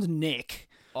breaking someone's neck.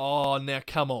 Oh, now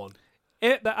come on.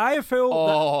 The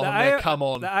AFL. Come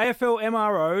on. The AFL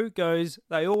MRO goes.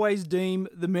 They always deem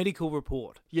the medical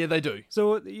report. Yeah, they do.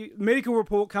 So the medical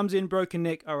report comes in, broken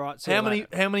neck. All right. How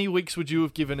many weeks would you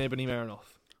have given Ebony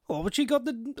Marinoff? Oh, but she got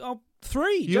the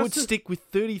 3. You would stick with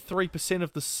 33%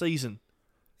 of the season.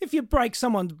 If you break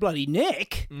someone's bloody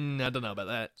neck, I don't know about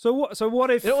that. So what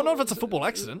if? Well, not if it's a football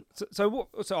accident. So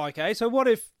what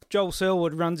if Joel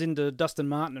Selwood runs into Dustin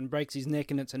Martin and breaks his neck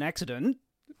and it's an accident?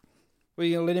 Were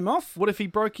you gonna let him off? What if he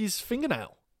broke his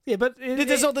fingernail? Yeah, but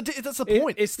that's the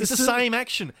point. It's the same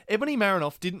action. Ebony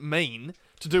Marinoff didn't mean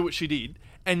to do what she did,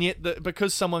 And yet,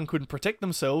 because someone couldn't protect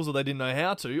themselves or they didn't know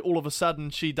how to, all of a sudden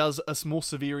she does a more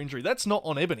severe injury. That's not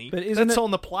on Ebony. But that's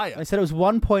on the player. They said it was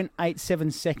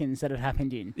 1.87 seconds that it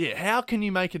happened in. Yeah, how can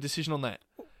you make a decision on that?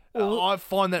 I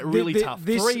find that really tough.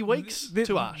 3 weeks?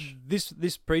 Too harsh.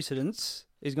 This precedence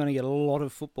is going to get a lot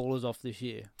of footballers off this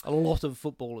year. A lot of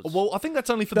footballers. Well, I think that's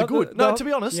only for the good. No, to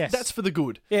be honest, that's for the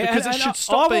good. Yeah, because it should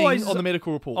stop being on the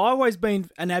medical report. I've always been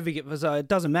an advocate for it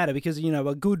doesn't matter because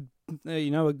a good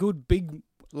big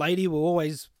lady will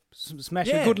always smash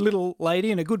a good little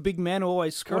lady, and a good big man will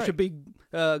always squash a big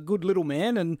good little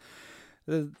man, and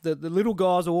the little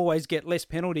guys will always get less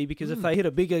penalty because if they hit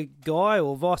a bigger guy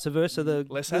or vice versa,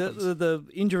 the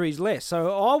injury's less. So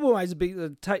I'll always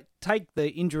take the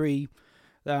injury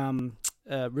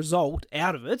result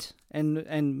out of it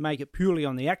and make it purely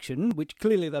on the action, which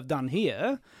clearly they've done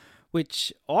here,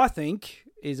 which I think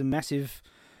is a massive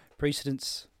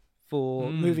precedence for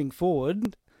moving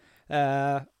forward.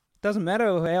 Doesn't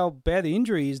matter how bad the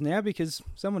injury is now because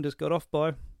someone just got off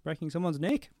by breaking someone's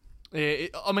neck. Yeah,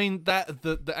 I mean that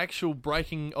the actual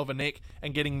breaking of a neck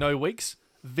and getting no weeks,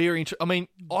 very interesting. I mean,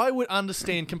 I would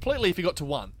understand completely if you got to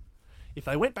 1. If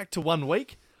they went back to 1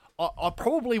 week, I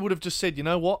probably would have just said, you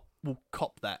know what, we'll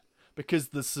cop that because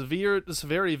the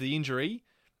severity of the injury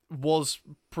was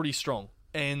pretty strong,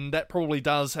 and that probably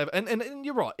does have. And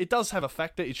you're right, it does have a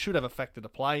factor. It should have a factor to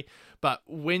play. But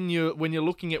when you're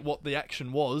looking at what the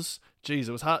action was, geez,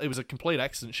 it was hard. It was a complete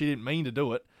accident. She didn't mean to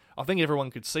do it. I think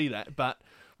everyone could see that, but.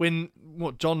 When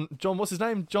John, what's his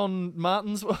name? John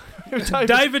Martins,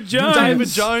 David Jones. David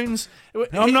Jones.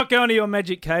 I'm not going to your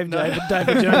magic cave,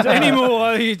 David Jones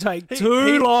anymore. You take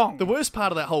too long. The worst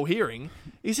part of that whole hearing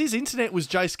is his internet was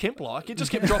Jase Kemp-like. It just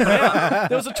kept dropping out.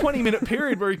 There was a 20-minute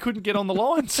period where he couldn't get on the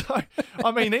line. So, I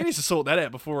mean, he needs to sort that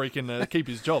out before he can keep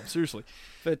his job. Seriously.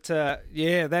 But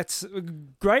that's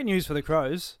great news for the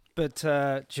Crows. But,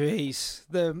 geez,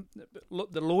 the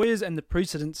lawyers and the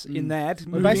precedents in that,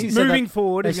 moving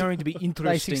forward, is going to be interesting.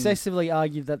 They successfully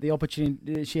argued that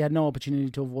she had no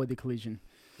opportunity to avoid the collision.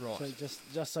 Right. So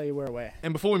just so you were aware.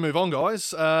 And before we move on,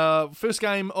 guys, first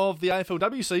game of the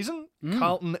AFLW season,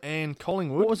 Carlton and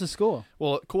Collingwood. What was the score?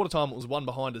 Well, at quarter time it was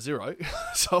 1-0,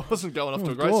 so I wasn't going off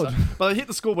to a great start. But they hit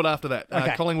the scoreboard after that.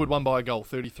 Okay. Collingwood won by a goal,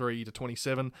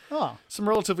 33-27. Oh. Some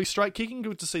relatively straight kicking.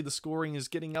 Good to see the scoring is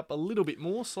getting up a little bit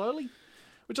more slowly,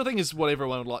 which I think is what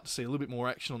everyone would like to see. A little bit more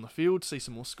action on the field, see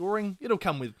some more scoring. It'll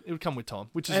come with time,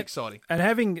 which is exciting. And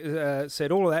having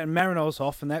said all of that, and Marinoff's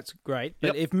off, and that's great.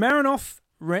 But if Marinoff,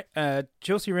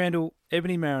 Chelsea Randall,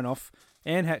 Ebony Marinoff,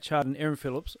 Anne Hatchard and Erin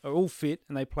Phillips are all fit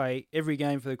and they play every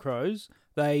game for the Crows,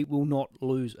 they will not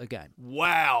lose a game.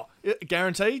 Wow.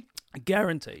 Guaranteed?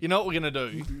 Guaranteed. You know what we're going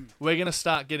to do? We're going to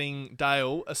start getting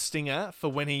Dale a stinger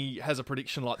for when he has a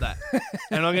prediction like that.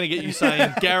 And I'm going to get you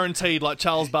saying guaranteed like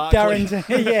Charles Barkley.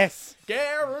 Guaranteed, yes.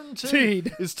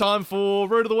 Guaranteed. It's time for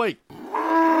Root of the Week.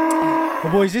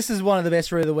 Well, boys, this is one of the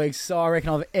best Root of the Weeks I reckon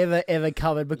I've ever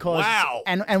covered because... Wow.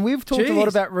 And we've talked a lot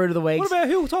about Root of the Weeks. What about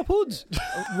Hilltop Hoods?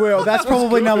 Well, that's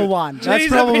probably number one. That's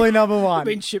probably number one.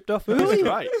 Been shipped off early.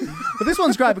 Great. But this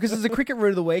one's great because it's a cricket Root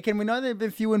of the Week and we know they've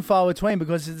been few and far between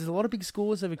because there's a lot of big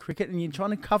scores over cricket and you're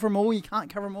trying to cover them all. You can't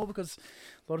cover them all because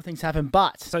a lot of things happen.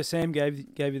 But... So Sam gave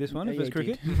you this one if it's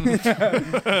cricket?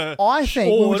 I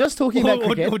think we were just talking about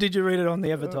cricket. Or did you read it on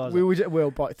the advertiser?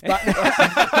 Well, both. But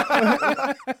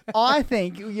I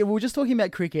think we were just talking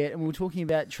about cricket and we were talking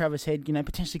about Travis Head,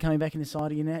 potentially coming back in the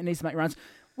side, needs to make runs.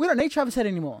 We don't need Travis Head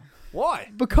anymore. Why?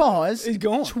 Because he's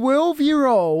gone.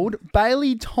 12-year-old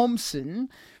Bailey Thompson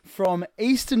from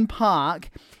Eastern Park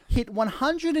hit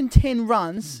 110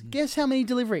 runs. Guess how many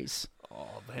deliveries? Oh,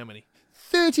 how many?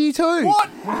 32. What?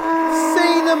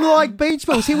 Seeing them like beach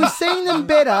balls. He was seeing them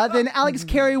better than Alex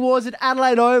Carey was at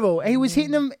Adelaide Oval. He was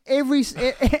hitting them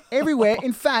everywhere.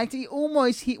 In fact, he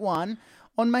almost hit one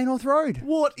on Maynooth Road.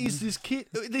 What is this kid?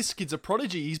 This kid's a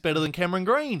prodigy. He's better than Cameron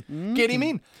Green. Get him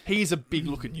in. He's a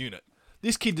big-looking unit.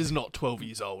 This kid is not 12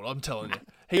 years old, I'm telling you.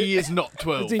 He is not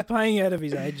 12. Is he playing out of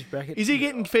his age bracket? Is he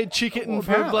getting fed chicken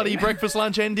for bloody breakfast,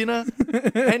 lunch and dinner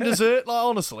and dessert? Like,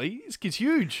 honestly, this kid's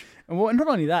huge. Well, not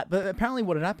only that, but apparently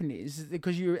what had happened is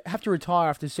because you have to retire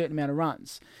after a certain amount of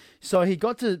runs. So he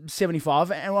got to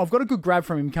 75, and I've got a good grab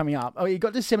from him coming up. He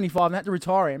got to 75 and had to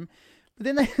retire him.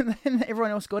 But then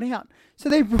everyone else got out. So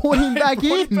they brought him back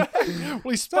in. Well,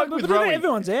 he spoke with Rowie.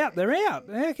 Everyone's out. They're out.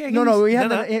 Okay, no. We had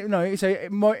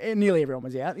nearly everyone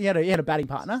was out. He had a batting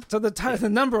partner. So the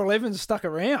number 11 stuck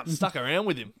around. Stuck around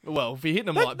with him. Well, if you're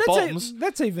hitting them like bombs.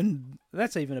 That's even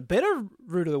that's even a better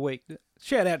route of the week.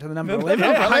 Shout out to the number 11.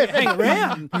 Hang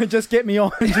around. Just get me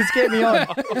on. Just get me on.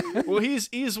 Well,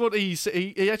 here's what he said.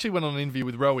 He actually went on an interview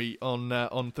with Rowie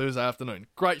on Thursday afternoon.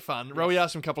 Great fun. Yes. Rowie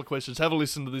asked him a couple of questions. Have a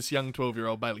listen to this young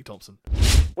 12-year-old Bailey Thompson.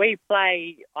 We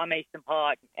play Eastern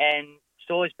Park and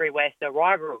Salisbury West are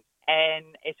rivals, and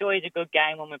it's always a good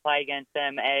game when we play against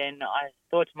them. And I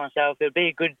thought to myself, it would be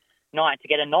a good night to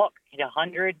get a knock, hit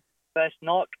 100, first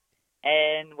knock.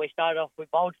 And we started off with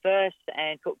bowled first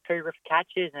and took 2 riff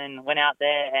catches and went out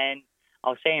there, and I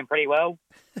was seeing pretty well.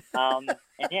 And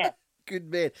yeah.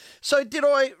 Good man. So did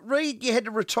I read you had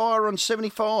to retire on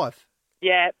 75?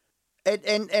 Yeah.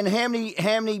 And how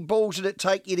many balls did it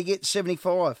take you to get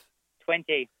 75?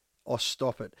 20. Oh,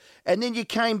 stop it. And then you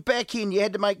came back in, you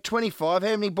had to make 25. How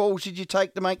many balls did you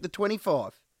take to make the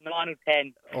 25? 9 or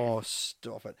 10. Oh,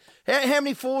 stop it. How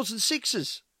many 4s and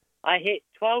 6s? I hit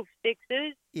 12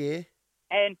 6s. Yeah.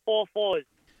 And 4 4s.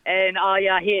 And I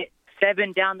hit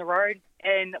 7 down the road.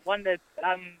 And one of the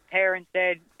parents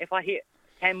said, if I hit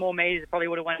 10 more metres, it probably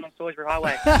would have went on Salisbury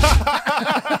Highway.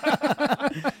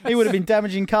 He would have been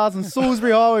damaging cars on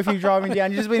Salisbury Highway if you were driving down.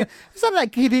 You just been, is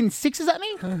that kid in 6s at me?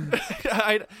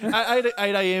 8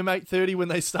 a.m., 8:30 when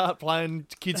they start playing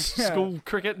kids' school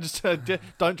cricket. Just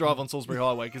don't drive on Salisbury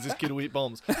Highway because this kid will hit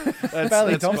bombs.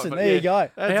 Bailey Thompson, there you go.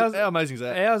 How amazing is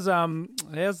that? How's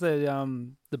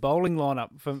the bowling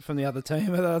lineup from the other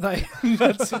team? Are they?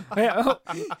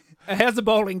 How's the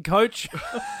bowling coach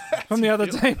from the other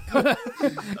team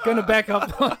going to back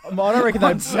up? I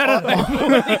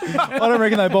don't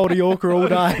reckon they bowled a Yorker all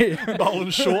day.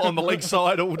 Bowling short on the leg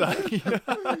side all day.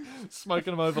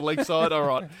 Smoking them over leg side. All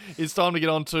right. It's time to get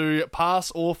on to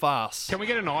pass or farce. Can we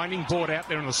get an ironing board out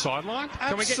there on the sideline?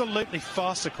 Absolutely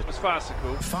farcical. It's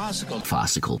farcical. Farcical.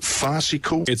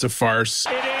 It's a farce.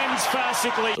 It ends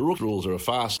farcically. The rules are a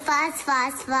farce. Farce.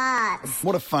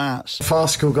 What a farce.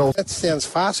 Farcical goal. That sounds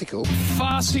farcical.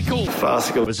 Farcical.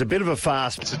 Farcical. It's a bit of a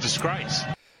farce. It's a disgrace.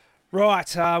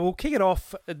 Right, we'll kick it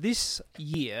off this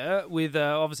year with,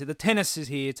 obviously, the tennis is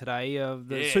here today,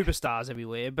 the superstars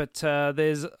everywhere, but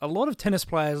there's a lot of tennis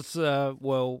players,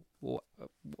 what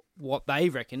they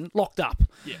reckon, locked up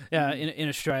in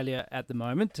Australia at the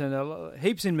moment, and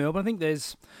heaps in Melbourne. I think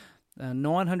there's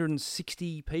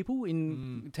 960 people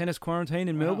in tennis quarantine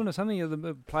in Melbourne or something,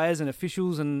 the players and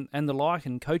officials and the like,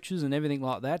 and coaches and everything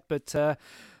like that, but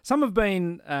some have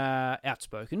been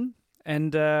outspoken.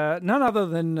 And none other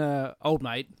than old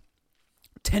mate,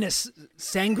 Tennis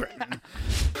Sangren.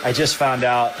 I just found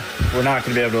out we're not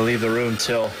going to be able to leave the room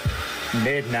till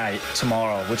midnight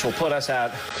tomorrow, which will put us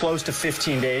at close to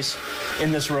 15 days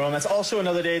in this room. That's also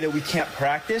another day that we can't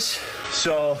practice.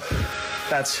 So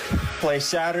that's play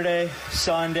Saturday,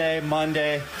 Sunday,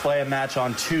 Monday, play a match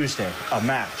on Tuesday.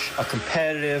 A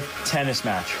competitive tennis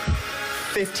match.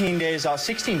 15 days off,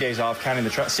 16 days off, counting the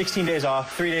 16 days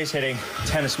off, 3 days hitting,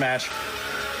 tennis match.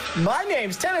 My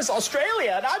name's Tennis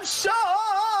Australia, and I'm so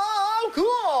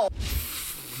cool.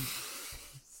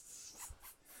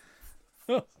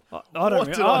 What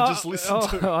did I just listen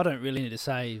to? I don't really need to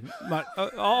say. Mate,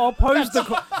 I'll pose the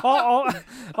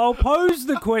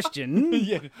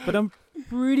question, but I'm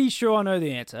pretty sure I know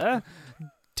the answer.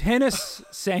 Tennis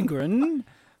Sangren,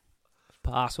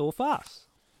 pass or farce?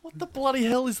 What the bloody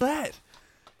hell is that?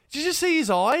 Did you see his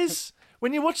eyes?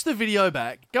 When you watch the video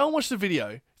back, go and watch the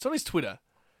video. It's on his Twitter.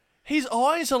 His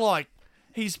eyes are like,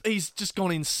 he's just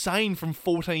gone insane from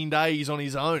 14 days on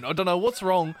his own. I don't know what's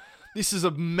wrong. This is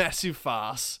a massive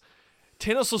farce.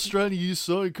 Tennis Australia is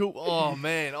so cool. Oh,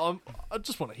 man, I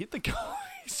just want to hit the guy.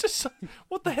 It's just so,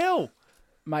 what the hell?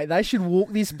 Mate, they should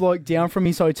walk this bloke down from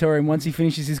his hotel room once he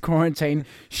finishes his quarantine,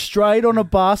 straight on a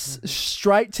bus,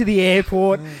 straight to the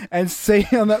airport, and see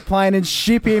him on that plane and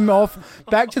ship him off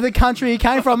back to the country he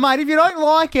came from. Mate, if you don't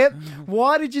like it,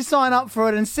 why did you sign up for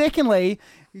it? And secondly,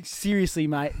 seriously,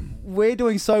 mate, we're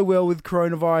doing so well with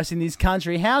coronavirus in this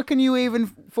country. How can you even,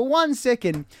 for 1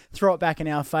 second, throw it back in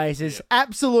our faces? Yeah.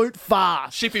 Absolute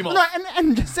farce. Ship him off. No,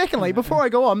 and secondly, before I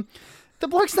go on, the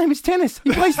bloke's name is Tennis.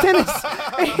 He plays tennis.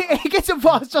 He gets a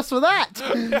pass just for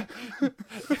that.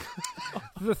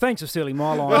 Thanks for stealing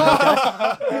my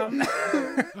line.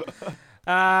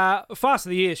 Farce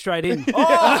of the year, straight in. First day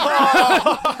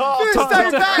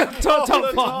back. Top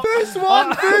five.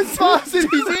 First farce and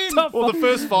he's in. Well, the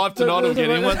first 5 tonight will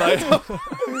get in, won't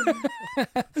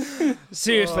they?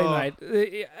 Seriously, mate.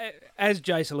 As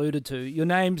Jase alluded to, your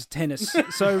name's Tennis.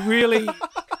 So really...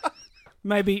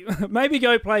 Maybe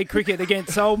go play cricket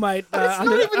against old mate. It's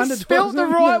not even spelled the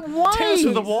right way. Tennis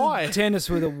with a Y. Tennis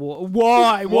with a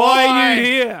Y. Why are you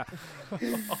here?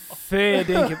 Fair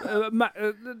dinkum.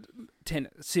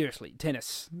 Tennis. Seriously,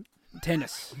 tennis.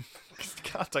 tennis.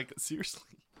 Can't take it seriously.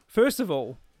 First of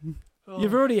all,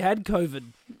 you've already had COVID.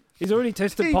 He's already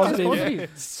tested positive. Yeah.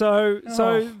 So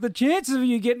the chances of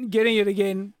you getting it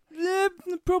again,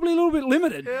 probably a little bit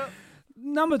limited. Yeah.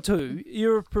 Number two,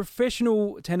 you're a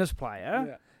professional tennis player.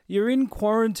 Yeah. You're in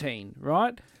quarantine,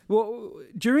 right? Well,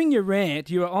 during your rant,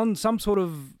 you were on some sort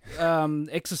of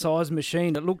exercise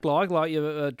machine. It looked like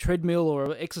a treadmill or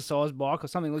an exercise bike or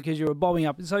something, because you were bobbing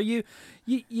up. So you're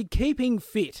keeping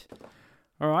fit,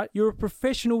 all right? You're a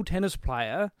professional tennis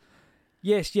player.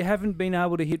 Yes, you haven't been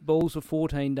able to hit balls for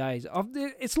 14 days.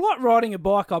 It's like riding a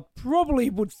bike, I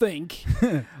probably would think.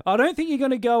 I don't think you're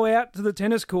going to go out to the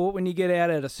tennis court when you get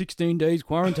out of 16 days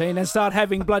quarantine and start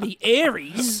having bloody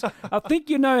airies. I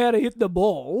think you know how to hit the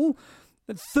ball.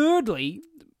 And thirdly,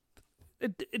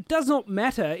 it does not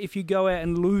matter if you go out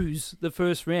and lose the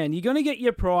first round. You're going to get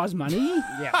your prize money.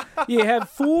 Yeah. You have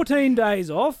 14 days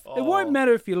off. It won't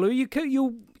matter if you lose.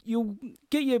 You'll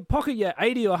get your pocket your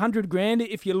 80 or 100 grand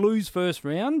if you lose first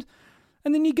round,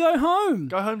 and then you go home.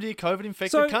 Go home to your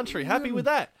COVID-infected country. Happy with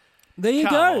that? There you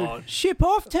Come go. on. Ship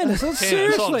off tennis.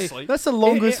 Seriously. Honestly. That's the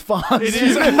longest farce. It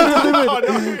is. I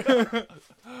know.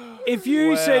 If you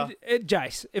Wow. said,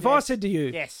 Jase, if I said to you,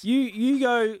 Yes. you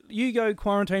go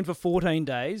quarantine for 14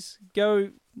 days, go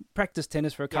practice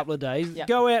tennis for a couple of days,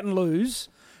 go out and lose,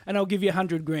 and I'll give you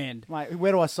 100 grand. Mate,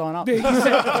 where do I sign up?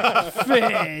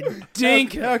 Fair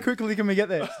dink. How quickly can we get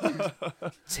there?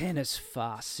 Tennis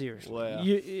farce, seriously. Wow.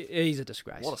 He's a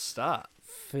disgrace. What a start.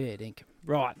 Fair dink.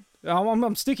 Right.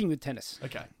 I'm sticking with tennis.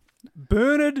 Okay.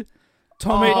 Bernard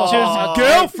Tomic's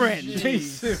girlfriend.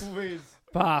 Jesus whiz.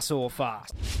 Pass or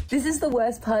fast? This is the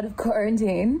worst part of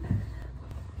quarantine.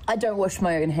 I don't wash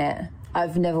my own hair.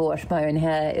 I've never washed my own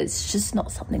hair. It's just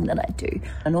not something that I do.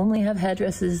 I normally have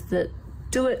hairdressers that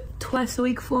do it twice a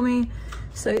week for me.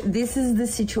 So this is the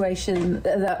situation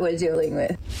that we're dealing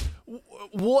with.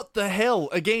 What the hell?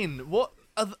 Again, what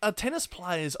are tennis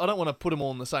players? I don't want to put them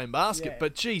all in the same basket,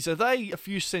 but geez, are they a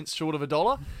few cents short of a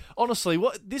dollar? Honestly,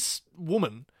 what this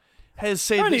woman has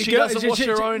said that she doesn't wash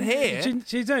her own hair.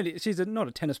 She's not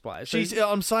a tennis player. So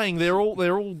I'm saying they're all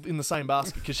in the same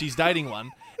basket because she's dating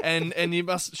one, and you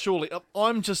must surely.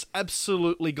 I'm just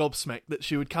absolutely gobsmacked that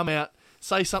she would come out,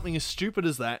 say something as stupid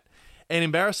as that, and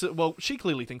embarrass it. Well, she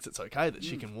clearly thinks it's okay that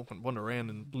she can walk and wander around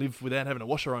and live without having to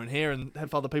wash her own hair and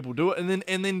have other people do it,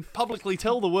 and then publicly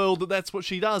tell the world that that's what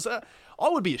she does. I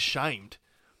would be ashamed.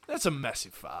 That's a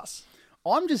massive farce.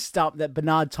 I'm just stumped that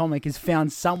Bernard Tomic has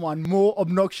found someone more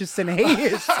obnoxious than he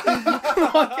is.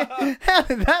 Like, how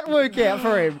did that work out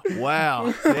for him?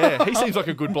 Wow. Yeah, he seems like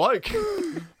a good bloke.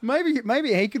 Maybe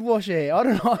he could wash hair. I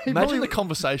don't know. Imagine the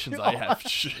conversations they have.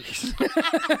 Jeez.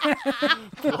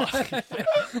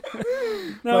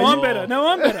 No, I'm better. No,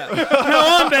 I'm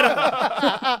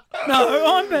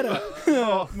better.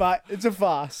 Oh, mate, it's a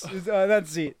farce.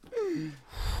 That's it.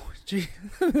 Gee,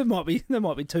 there might be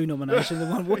 2 nominations in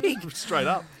 1 week. Straight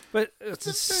up. But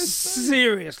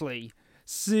seriously,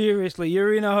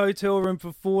 you're in a hotel room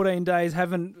for 14 days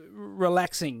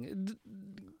relaxing.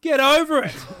 Get over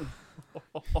it.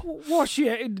 Don't wash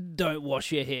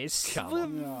your hair. Come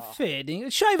on. Fair ding.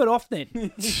 Shave it off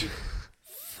then.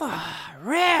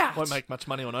 Far out. Won't make much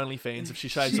money on OnlyFans if she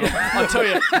shaves it off. I tell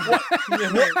you,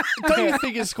 don't you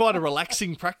think it's quite a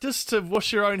relaxing practice to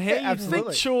wash your own hair? Yeah, absolutely. You'd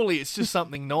think surely it's just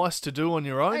something nice to do on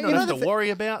your own, Hey, not you have know to worry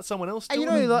about someone else And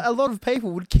doing you know, a lot of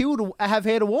people would kill to have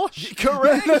hair to wash.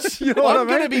 Correct. You know what I'm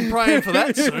I mean? going to be praying for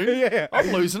that soon. Yeah.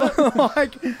 I'm losing it.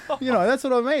 Like, that's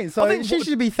what I mean. So I think she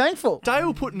should be thankful.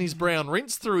 Dale putting his brown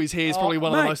rinse through his hair is probably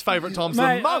one of the mate, most favourite times of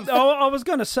the month. I was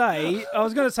going to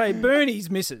say, Bernie's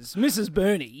Mrs.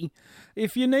 Bernie.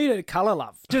 If you need a colour,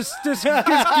 love, just bring me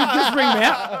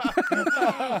out.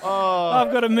 I've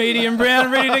got a medium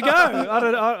brown ready to go.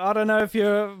 I don't know if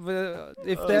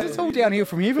It's all downhill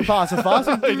from here for Pass or Farce.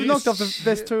 We've knocked off the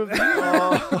best 2 of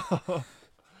them.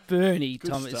 Bernie,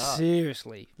 Good Tom, start.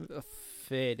 seriously, a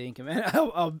fair dinkum, man.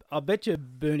 I bet you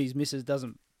Bernie's missus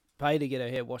doesn't pay to get her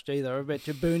hair washed either. I bet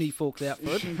you Bernie forks out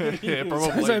for it. Yeah,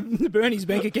 probably. So Bernie's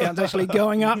bank account's actually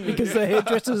going up because the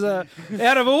hairdressers are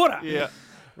out of order. Yeah.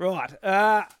 Right.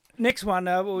 Next one,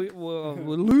 we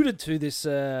alluded to this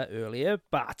earlier,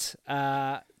 but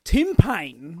Tim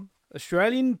Payne,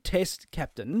 Australian Test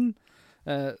captain,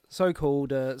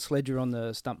 so-called sledger on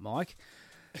the stump mic,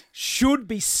 should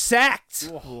be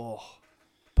sacked. Oh.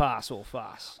 Pass or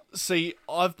farce? See,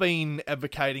 I've been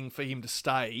advocating for him to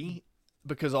stay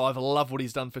because I've loved what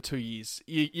he's done for 2 years.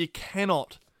 You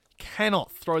cannot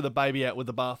throw the baby out with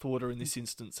the bathwater in this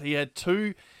instance. He had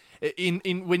two...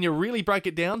 when you really break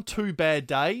it down, 2 bad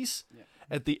days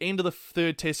at the end of the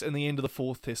 3rd test and the end of the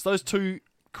 4th test. Those 2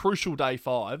 crucial day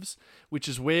 5s, which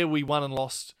is where we won and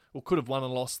lost, or could have won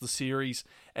and lost the series,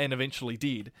 and eventually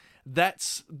did.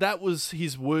 That was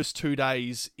his worst 2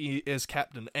 days as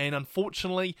captain, and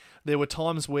unfortunately there were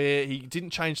times where he didn't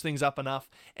change things up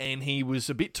enough, and he was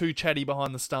a bit too chatty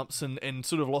behind the stumps and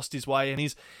sort of lost his way.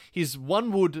 And his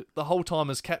one wood the whole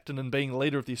time as captain and being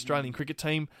leader of the Australian cricket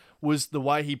team was the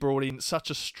way he brought in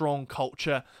such a strong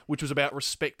culture, which was about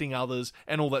respecting others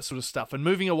and all that sort of stuff, and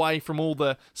moving away from all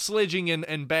the sledging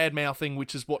and bad mouthing,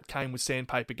 which is what came with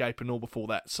Sandpaper Gape and all before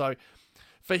that. So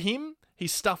for him, he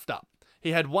stuffed up.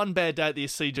 He had one bad day at the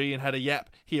SCG and had a yap.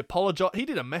 He apologised. He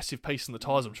did a massive piece in the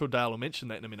Ties. I'm sure Dale will mention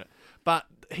that in a minute. But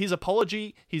his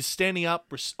apology, his standing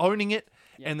up, owning it,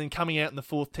 and then coming out in the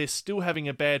 4th test, still having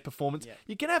a bad performance.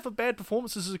 You can have a bad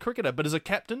performance as a cricketer, but as a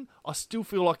captain, I still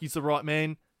feel like he's the right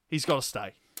man. He's got to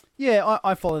stay. Yeah,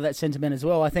 I follow that sentiment as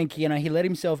well. I think, he let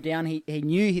himself down. He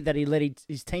knew that he let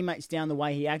his teammates down the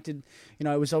way he acted. It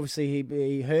was obviously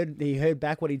he heard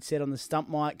back what he'd said on the stump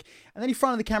mic, and then he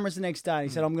fronted the cameras the next day. He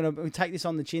said, "I'm going to take this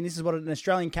on the chin. This is what an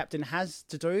Australian captain has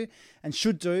to do and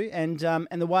should do." And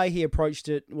the way he approached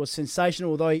it was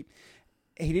sensational, although he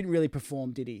didn't really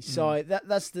perform, did he? So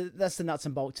that's the nuts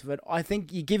and bolts of it. I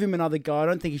think you give him another go. I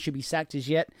don't think he should be sacked as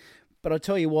yet. But I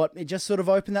tell you what, it just sort of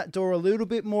opened that door a little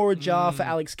bit more ajar for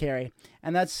Alex Carey.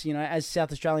 And that's, as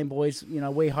South Australian boys,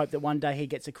 we hope that one day he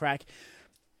gets a crack.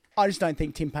 I just don't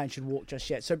think Tim Payne should walk just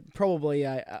yet. So probably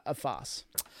a farce.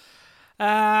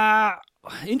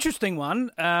 Interesting one.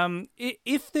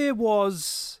 If there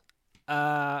was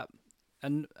a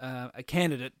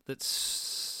candidate that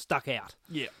stuck out.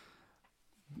 Yeah.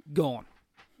 Gone.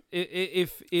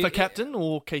 If for captain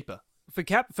or keeper? For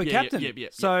captain. Yeah.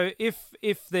 So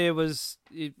if there was,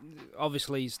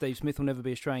 obviously Steve Smith will never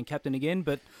be Australian captain again,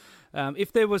 but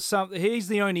if there was he's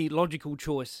the only logical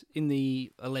choice in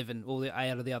the 11 or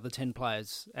out of the other 10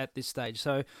 players at this stage.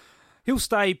 So he'll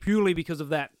stay purely because of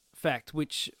that fact,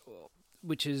 which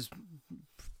is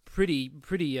pretty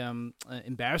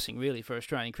embarrassing, really, for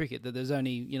Australian cricket, that there's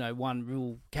only one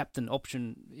real captain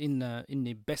option in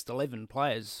the best 11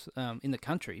 players in the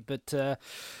country. But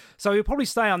so he'll probably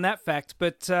stay on that fact.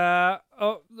 But I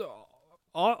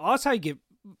say,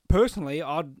 personally,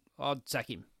 I'd sack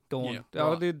him. Go on.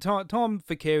 Yeah, right. Time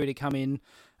for Carey to come in.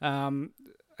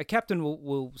 A captain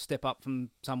will step up from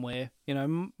somewhere.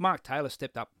 Mark Taylor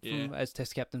stepped up as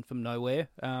Test captain from nowhere.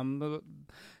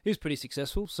 He was pretty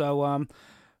successful. So.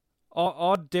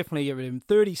 I'd definitely get rid of him.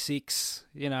 36,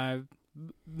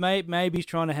 maybe he's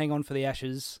trying to hang on for the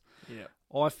Ashes. Yeah.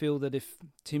 I feel that if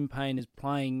Tim Payne is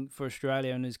playing for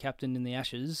Australia and is captain in the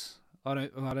Ashes, I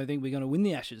don't think we're going to win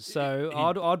the Ashes. So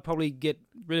I'd probably get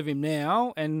rid of him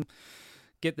now and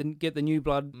get the new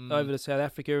blood over to South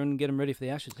Africa and get him ready for the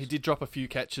Ashes. He did drop a few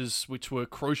catches which were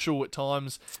crucial at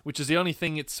times, which is the only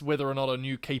thing. It's whether or not a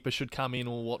new keeper should come in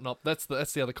or whatnot. That's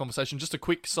the other conversation. Just a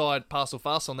quick side pass or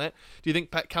farce on that. Do you think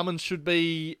Pat Cummins should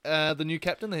be the new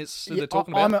captain? They're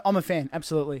talking about. I'm a fan,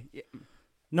 absolutely. Yeah.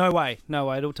 No way.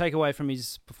 It'll take away from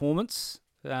his performance.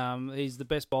 He's the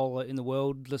best bowler in the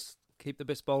world. Let's keep the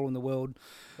best bowler in the world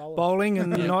bowling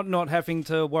and not having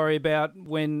to worry about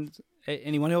when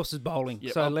anyone else is bowling.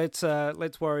 Yep. So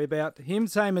let's worry about him.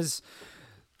 Same as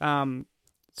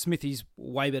Smithy's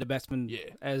way better batsman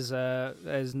as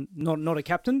not a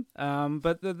captain.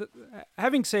 But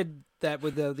having said that,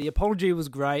 with the apology was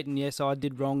great, and yes, I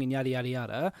did wrong and yada yada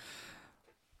yada.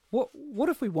 What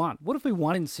if we won? What if we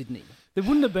won in Sydney? There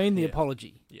wouldn't have been the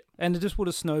apology, and it just would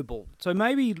have snowballed. So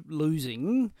maybe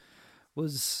losing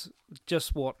was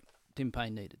just what Tim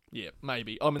Payne needed. Yeah,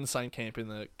 maybe. I'm in the same camp in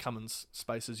the Cummins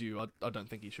space as you. I don't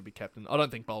think he should be captain. I don't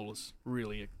think bowlers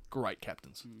really are great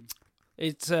captains.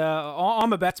 It's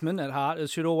I'm a batsman at heart. It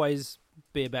should always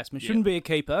be a batsman. Shouldn't be a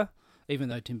keeper, even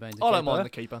though Tim Payne's a keeper. I don't mind the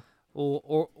keeper.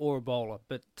 Or a bowler.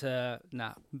 But,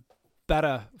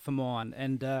 batter for mine.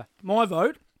 And my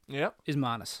vote is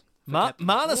Marnus.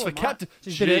 Marnus for captain.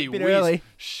 Gee, bit early.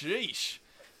 Sheesh.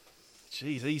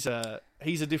 Jeez,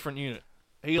 he's a different unit.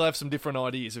 He'll have some different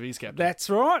ideas if he's captain. That's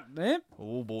right, man.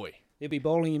 Oh, boy. He'll be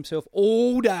bowling himself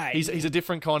all day. He's a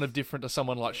different kind of different to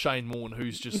someone like Shane Warne,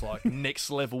 who's just like next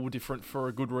level different for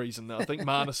a good reason. I think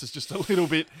Marnus is just a little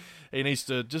bit... He needs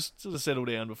to just sort of settle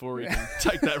down before he can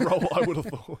take that role, I would have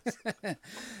thought.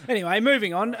 Anyway,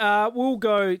 moving on. We'll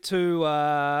go to...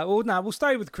 we'll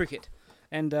stay with cricket.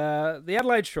 And the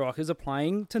Adelaide Strikers are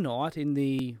playing tonight in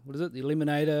the... What is it? The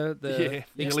Eliminator,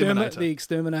 the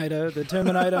Exterminator, the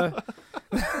Terminator...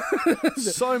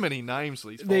 So many names,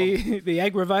 Lee. The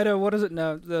Aggravator, what is it?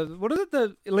 No, what is it?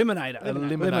 The Eliminator.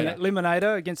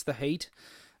 Eliminator against the Heat,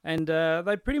 and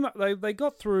they pretty much they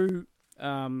got through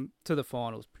to the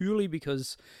finals purely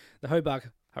because the Hobart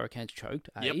Hurricanes choked,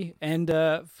 Yep. and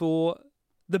for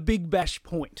the Big Bash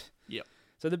point. Yep.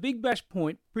 So the Big Bash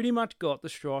point pretty much got the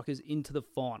Strikers into the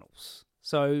finals.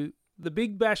 So the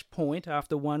Big Bash point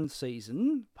after one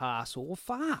season, pass or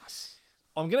farce?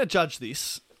 I'm going to judge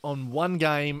this on one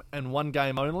game and one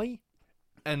game only,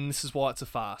 and this is why it's a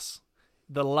farce.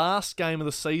 The last game of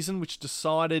the season, which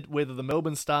decided whether the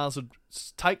Melbourne Stars would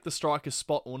take the Strikers'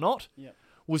 spot or not,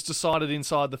 was decided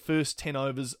inside the first 10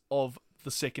 overs of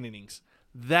the second innings.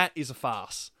 That is a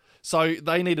farce. So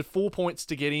they needed 4 points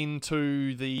to get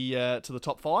into the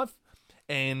top 5,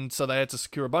 and so they had to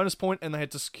secure a bonus point and they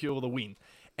had to secure the win.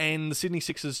 And the Sydney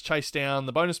Sixers chased down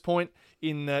the bonus point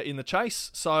in the chase,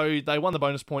 so they won the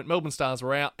bonus point. Melbourne Stars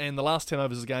were out, and the last 10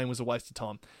 overs of the game was a waste of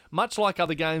time. Much like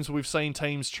other games where we've seen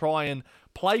teams try and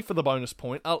play for the bonus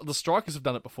point, the Strikers have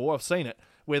done it before. I've seen it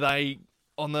where they,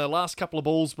 on the last couple of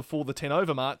balls before the 10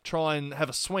 over mark, try and have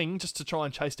a swing just to try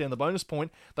and chase down the bonus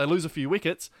point. They lose a few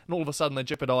wickets, and all of a sudden they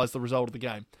jeopardise the result of the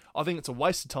game. I think it's a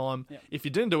waste of time. Yep. If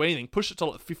you didn't do anything, push it to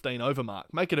like the 15 over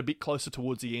mark. Make it a bit closer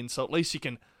towards the end, so at least you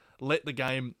can let the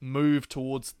game move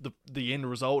towards the end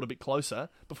result a bit closer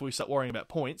before you start worrying about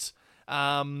points.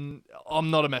 I'm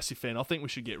not a massive fan. I think we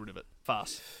should get rid of it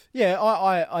fast. Yeah,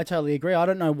 I totally agree. I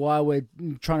don't know why we're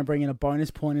trying to bring in a bonus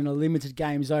point in a limited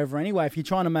games over anyway. If you're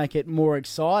trying to make it more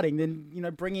exciting, then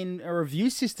bring in a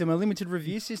review system, a limited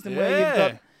review system where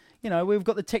you've got, we've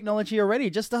got the technology already.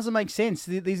 It just doesn't make sense.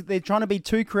 They're trying to be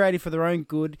too creative for their own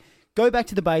good. Go back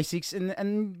to the basics,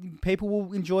 and people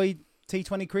will enjoy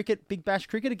T20 cricket, Big Bash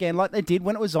cricket again, like they did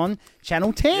when it was on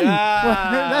Channel 10.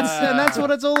 Yeah. That's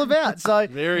what it's all about. So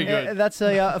very good. That's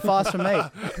a farce for me.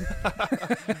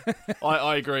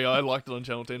 I agree. I liked it on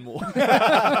Channel 10 more.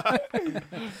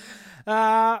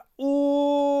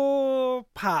 Or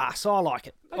pass. I like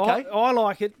it. Okay. I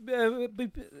like it.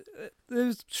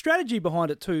 There's strategy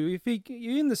behind it too. If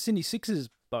you're in the Sydney Sixers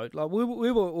boat, like we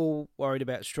were all worried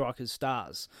about Strikers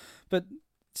Stars, but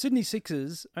Sydney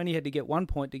Sixers only had to get 1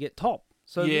 point to get top.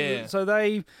 So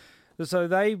they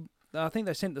I think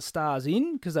they sent the Stars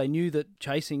in because they knew that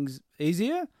chasing's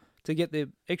easier to get the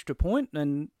extra point,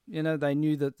 and they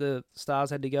knew that the Stars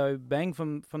had to go bang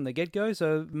from the get-go,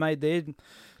 so it made their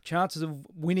chances of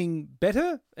winning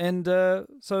better, and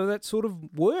so that sort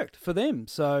of worked for them.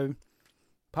 So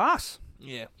pass.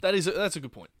 Yeah, that's a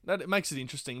good point. That it makes it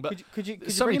interesting. But could you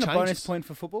so bring in many a bonus changes. point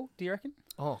for football? Do you reckon?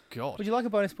 Oh God, Would you like a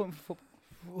bonus point for football?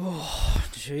 Oh,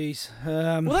 jeez.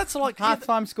 Well, that's like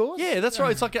half-time scores? Yeah, that's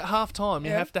right. It's like at half-time. You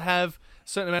have to have a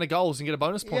certain amount of goals and get a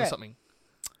bonus point or something.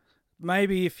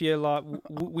 Maybe if you like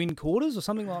win quarters or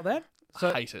something like that. So,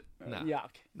 I hate it. No. Yuck.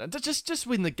 No, just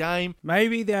win the game.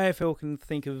 Maybe the AFL can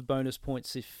think of bonus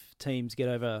points if teams get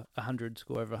over 100,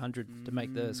 score over 100 to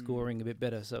make the scoring a bit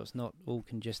better, so it's not all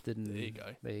congested. And there you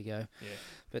go. There you go. Yeah.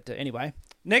 But anyway,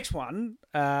 next one.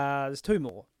 There's two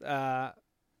more.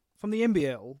 From the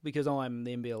NBL, because I'm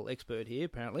the NBL expert here,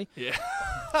 apparently. Yeah.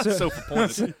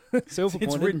 Self-appointed. Self-appointed.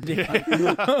 It's written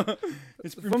down.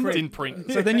 It's in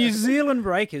print. So the New Zealand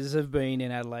Breakers have been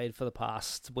in Adelaide for the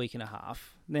past week and a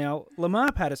half. Now,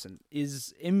 Lamar Patterson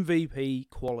is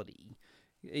MVP quality.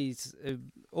 He's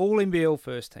all NBL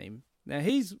first team. Now,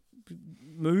 he's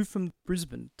moved from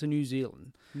Brisbane to New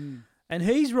Zealand, and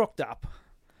he's rocked up.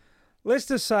 Let's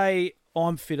just say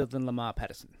I'm fitter than Lamar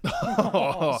Patterson.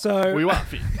 So we are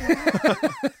fit.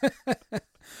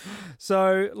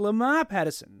 So Lamar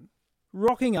Patterson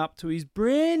rocking up to his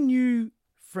brand new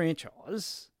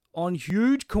franchise on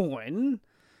huge coin,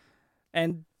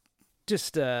 and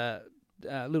just a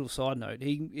little side note,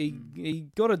 he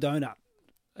got a donut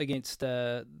against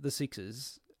the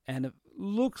Sixers, and it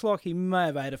looks like he may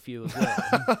have had a few as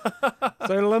well.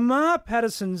 So Lamar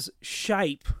Patterson's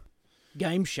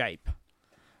game shape,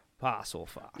 pass or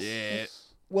farce? Yeah.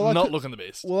 Well, not looking the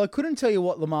best. Well, I couldn't tell you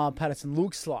what Lamar Patterson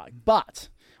looks like, but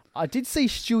I did see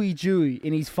Stewie Dew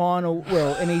in his final,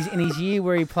 in his year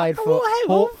where he played for.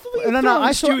 So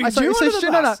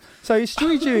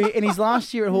Stewie Dew in his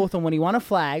last year at Hawthorn when he won a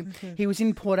flag, he was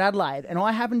in Port Adelaide, and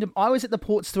I was at the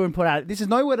Port store in Port Adelaide. This is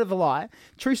no word of a lie,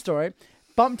 true story.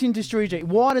 Bumped into Stewie Dew,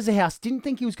 white as a house. Didn't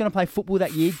think he was going to play football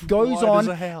that year. Goes on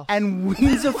and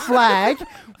wins a flag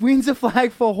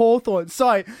for Hawthorn.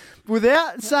 So,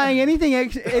 without saying anything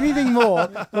more,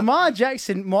 Lamar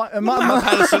Patterson might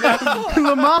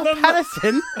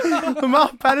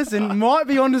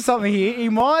be onto something here. He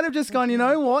might have just gone, you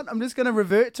know what? I'm just going to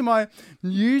revert to my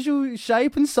usual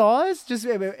shape and size. Just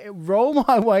roll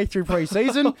my way through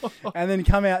pre-season and then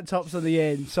come out tops at the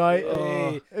end.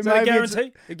 So, a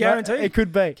guarantee? It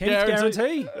Could be. Kemp's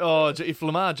guarantee. Oh, if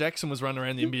Lamar Jackson was running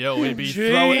around the NBL, he'd be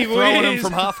throwing him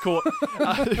from half court.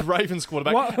 Ravens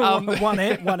quarterback.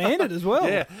 One-handed as well.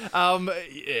 Yeah.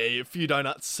 A few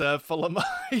donuts for Lamar.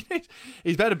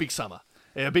 He's had a big summer.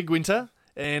 Yeah, a big winter.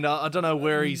 And I don't know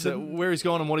where he's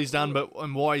gone and what he's done,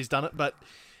 and why he's done it. But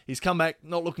he's come back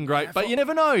not looking great. But you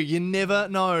never know. You never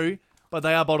know. But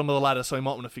they are bottom of the ladder, so he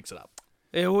might want to fix it up.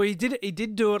 Yeah, well, he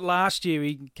did do it last year.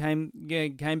 He came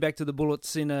back to the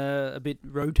Bullets in a bit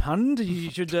rotund,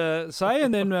 you should say,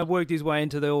 and then worked his way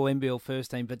into the All-NBL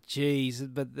first team. But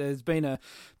but there's been a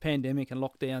pandemic and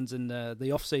lockdowns, and the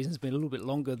off-season's been a little bit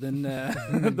longer than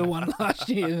the one last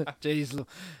year. Jeez.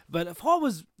 But if I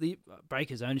was the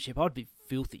Breakers ownership, I'd be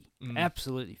filthy,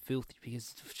 absolutely filthy,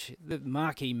 because the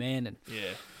marquee man and... Yeah.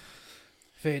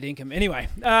 Fair dinkum. Anyway,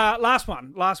 last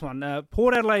one.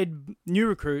 Port Adelaide new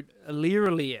recruit,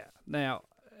 Aliir. Now,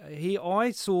 I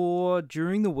saw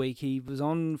during the week he was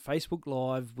on Facebook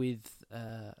Live with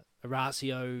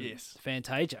Horacio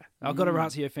Fantasia. I've got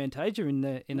Horacio Fantasia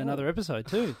in another episode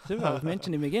too. I've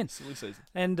mentioned him again. Silly season.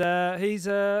 And he's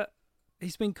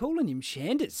been calling him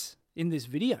Shanders in this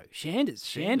video.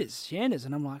 Shanders.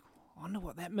 And I'm like, I wonder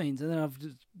what that means. And then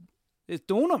it's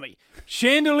dawned on me.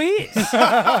 Chandeliers.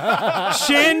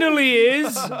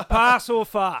 Chandeliers, pass or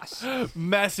farce?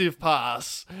 Massive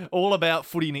pass. All about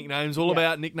footy nicknames, all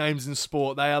about nicknames in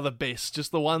sport. They are the best.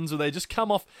 Just the ones where they just come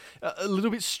off a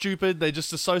little bit stupid. They're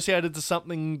just associated to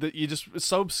something that it's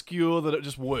so obscure that it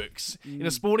just works. In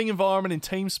a sporting environment, in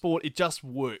team sport, it just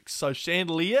works. So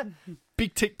chandelier,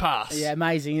 big tick pass. Yeah,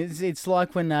 amazing. It's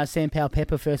like when Sam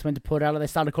Powell-Pepper first went to Port Adelaide, they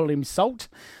started calling him Salt.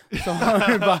 So,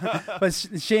 but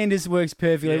Shanders works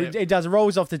perfectly. Yeah. It does,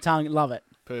 rolls off the tongue. Love it.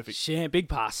 Perfect. Big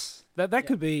pass. That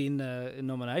could be in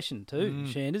nomination too,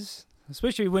 Shanders.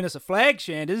 Especially if you win us a flag,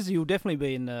 Shanders, you'll definitely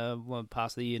be in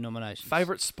Pass of the Year nomination.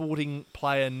 Favourite sporting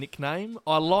player nickname?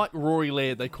 I like Rory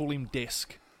Laird. They call him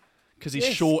Desk because he's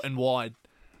short and wide,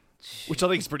 which I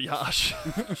think is pretty harsh.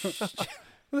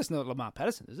 Well, that's not Lamar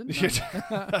Patterson, is it?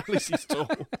 No. At least he's tall.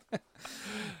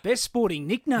 Best sporting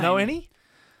nickname? Know any?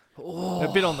 Oh.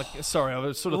 A bit on the... Sorry, I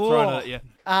was sort of throwing it at you.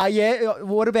 Yeah.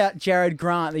 What about Jared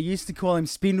Grant? They used to call him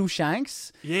Spindle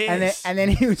Shanks. Yes. And then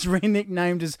he was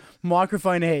re-nicknamed as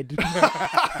Microphone Head.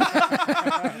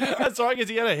 That's right, because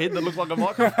he had a head that looked like a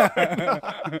microphone.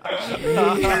 If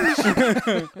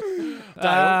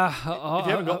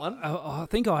you haven't got one. I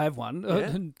think I have one.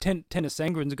 Yeah? Tennis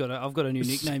Sangren's I've got a new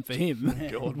nickname for him.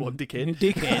 God, what dickhead.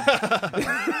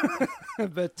 Dickhead.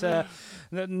 But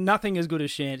nothing as good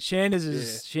as Shanders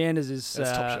is. Shanders is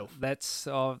that's top shelf.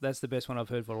 That's the best one I've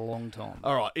heard for a long time.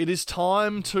 All right, it is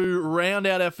time to round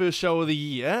out our first show of the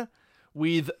year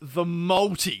with the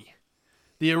multi,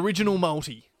 the original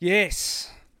multi.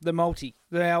 Yes, the multi.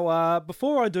 Now,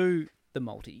 before I do the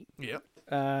multi,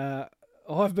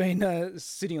 I've been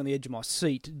sitting on the edge of my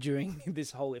seat during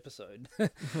this whole episode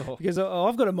because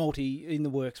I've got a multi in the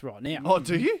works right now. Oh,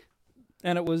 do you?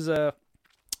 And it was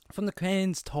from the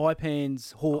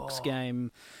Cairns-Taipans Hawks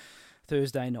game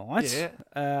Thursday night.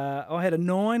 Yeah. I had a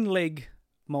 9-leg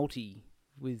multi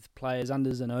with players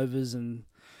unders and overs, and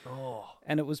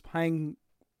it was paying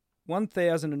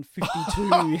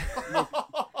 $1,052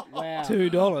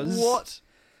 $2. What?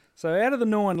 So out of the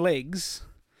 9 legs,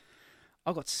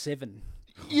 I got 7.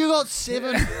 You got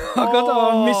 7?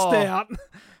 I missed out.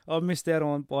 I missed out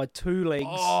on by 2 legs.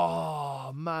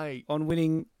 Oh, mate. On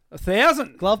winning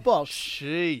 1,000 glove box.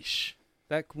 Sheesh.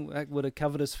 That would have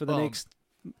covered us for the next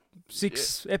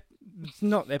 6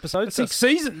 not episodes, 6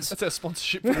 seasons. That's our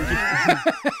sponsorship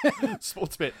for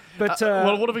Sports Bet. But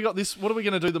well, what have we got what are we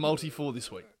going to do the multi for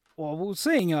this week? Well, we're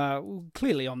seeing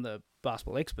clearly I'm the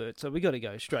basketball expert, so we got to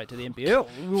go straight to the NBL.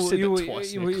 You've said that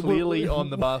twice now. Clearly I'm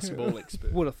the basketball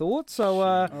expert. Would have thought. So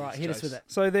all right, hit us with it.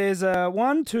 So there's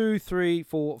 1, 2, 3,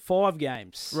 4, 5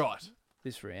 games. Right.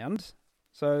 This round.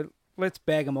 So let's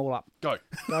bag them all up. Go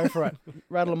for it.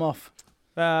 Rattle them off.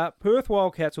 Perth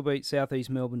Wildcats will beat South East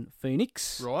Melbourne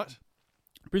Phoenix. Right.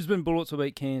 Brisbane Bullets will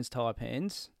beat Cairns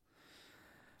Taipans.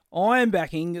 I am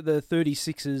backing the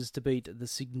 36ers to beat the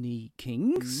Sydney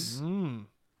Kings. Mm.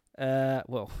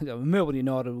 Well, Melbourne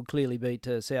United will clearly beat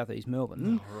South East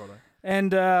Melbourne. Oh, righto.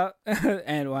 And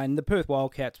the Perth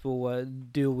Wildcats will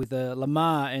deal with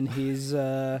Lamar and his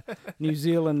New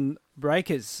Zealand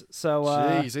Breakers. So,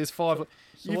 jeez, there's 5.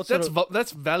 So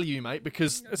that's value, mate,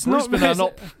 because Brisbane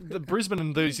the Brisbane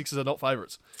and 36ers are not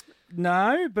favourites.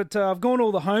 No, but I've gone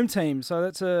all the home teams, so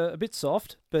that's a bit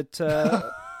soft. But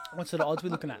What sort of odds are we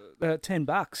looking at?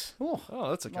 $10. Oh,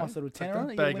 that's okay. Nice little tenner on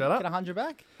it. Bag that up. Get 100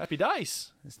 back. Happy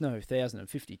days. It's no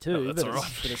 1,052. Oh, that's but all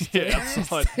right. it's Yeah,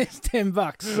 outside. It's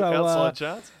 $10. So, outside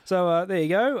charts. So there you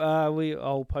go.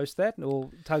 I'll post that, or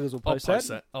Tuggers will post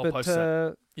that. I'll post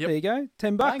that. Yep. There you go.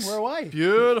 $10. Bang, we're away.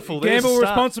 Beautiful. Gamble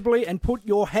responsibly and put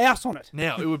your house on it.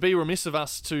 Now, it would be remiss of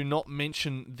us to not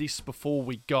mention this before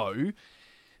we go.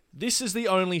 This is the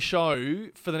only show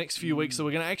for the next few weeks that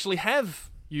we're going to actually have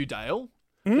you, Dale.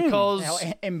 Because our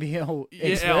NBL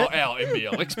expert. Our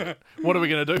NBL expert. What are we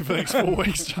going to do for the next 4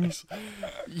 weeks, Jase?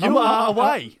 You are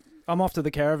away. I'm off to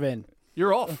the caravan.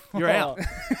 You're off. You're out.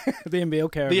 The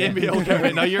NBL caravan. The NBL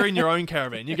caravan. No, you're in your own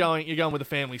caravan. You're going with a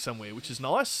family somewhere, which is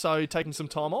nice. So taking some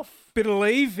time off. Bit of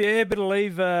leave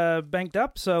banked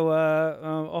up. So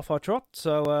off I trot.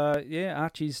 So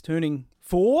Archie's turning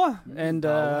 4, and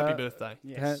happy birthday!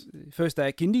 Yes. First day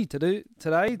at kindy today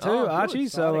too, Archie.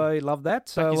 Good, so I love that.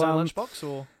 So his own lunchbox,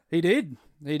 or he did.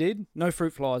 No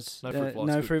fruit flies.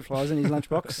 No fruit flies in his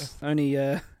lunchbox.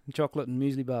 Only chocolate and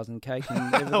muesli bars and cake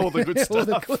and everything. All the good stuff. All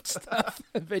the good stuff.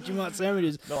 Vegemite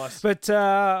sandwiches. Nice. But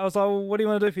I was like, well, what do you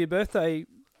want to do for your birthday,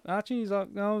 Archie? He's like,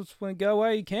 I just want to go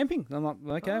away camping. I'm like,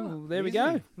 okay, well, there we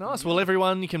go. Nice. Well,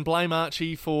 everyone, you can blame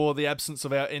Archie for the absence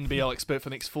of our NBL expert for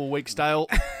the next 4 weeks. Dale,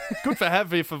 good for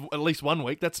having you for at least 1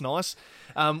 week. That's nice.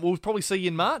 We'll probably see you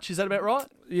in March. Is that about right?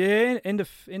 Yeah, end of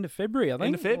February, I think.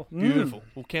 End of Feb? Beautiful.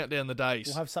 We'll count down the days.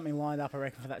 We'll have something lined up, I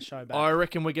reckon, for that show back. I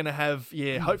reckon we're going to have,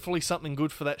 hopefully something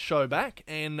good for that show back,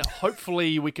 and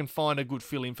hopefully we can find a good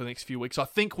fill-in for the next few weeks. I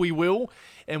think we will,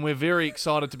 and we're very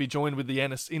excited to be joined with the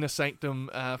Inner Sanctum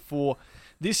for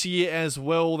this year as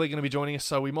well. They're going to be joining us,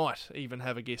 so we might even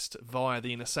have a guest via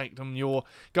the Inner Sanctum, your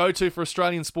go-to for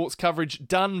Australian sports coverage.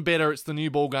 Done better. It's the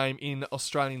new ball game in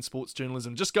Australian sports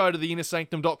journalism. Just go to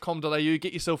theinnersanctum.com.au,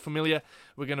 get yourself familiar.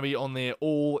 We're going to be on there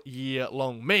all year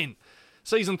long. Men,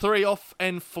 Season 3 off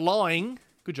and flying.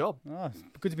 Good job. Oh,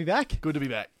 good to be back. Good to be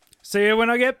back. See you when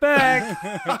I get back.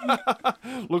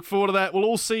 Look forward to that. We'll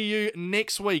all see you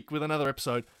next week with another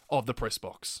episode of The Press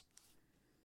Box.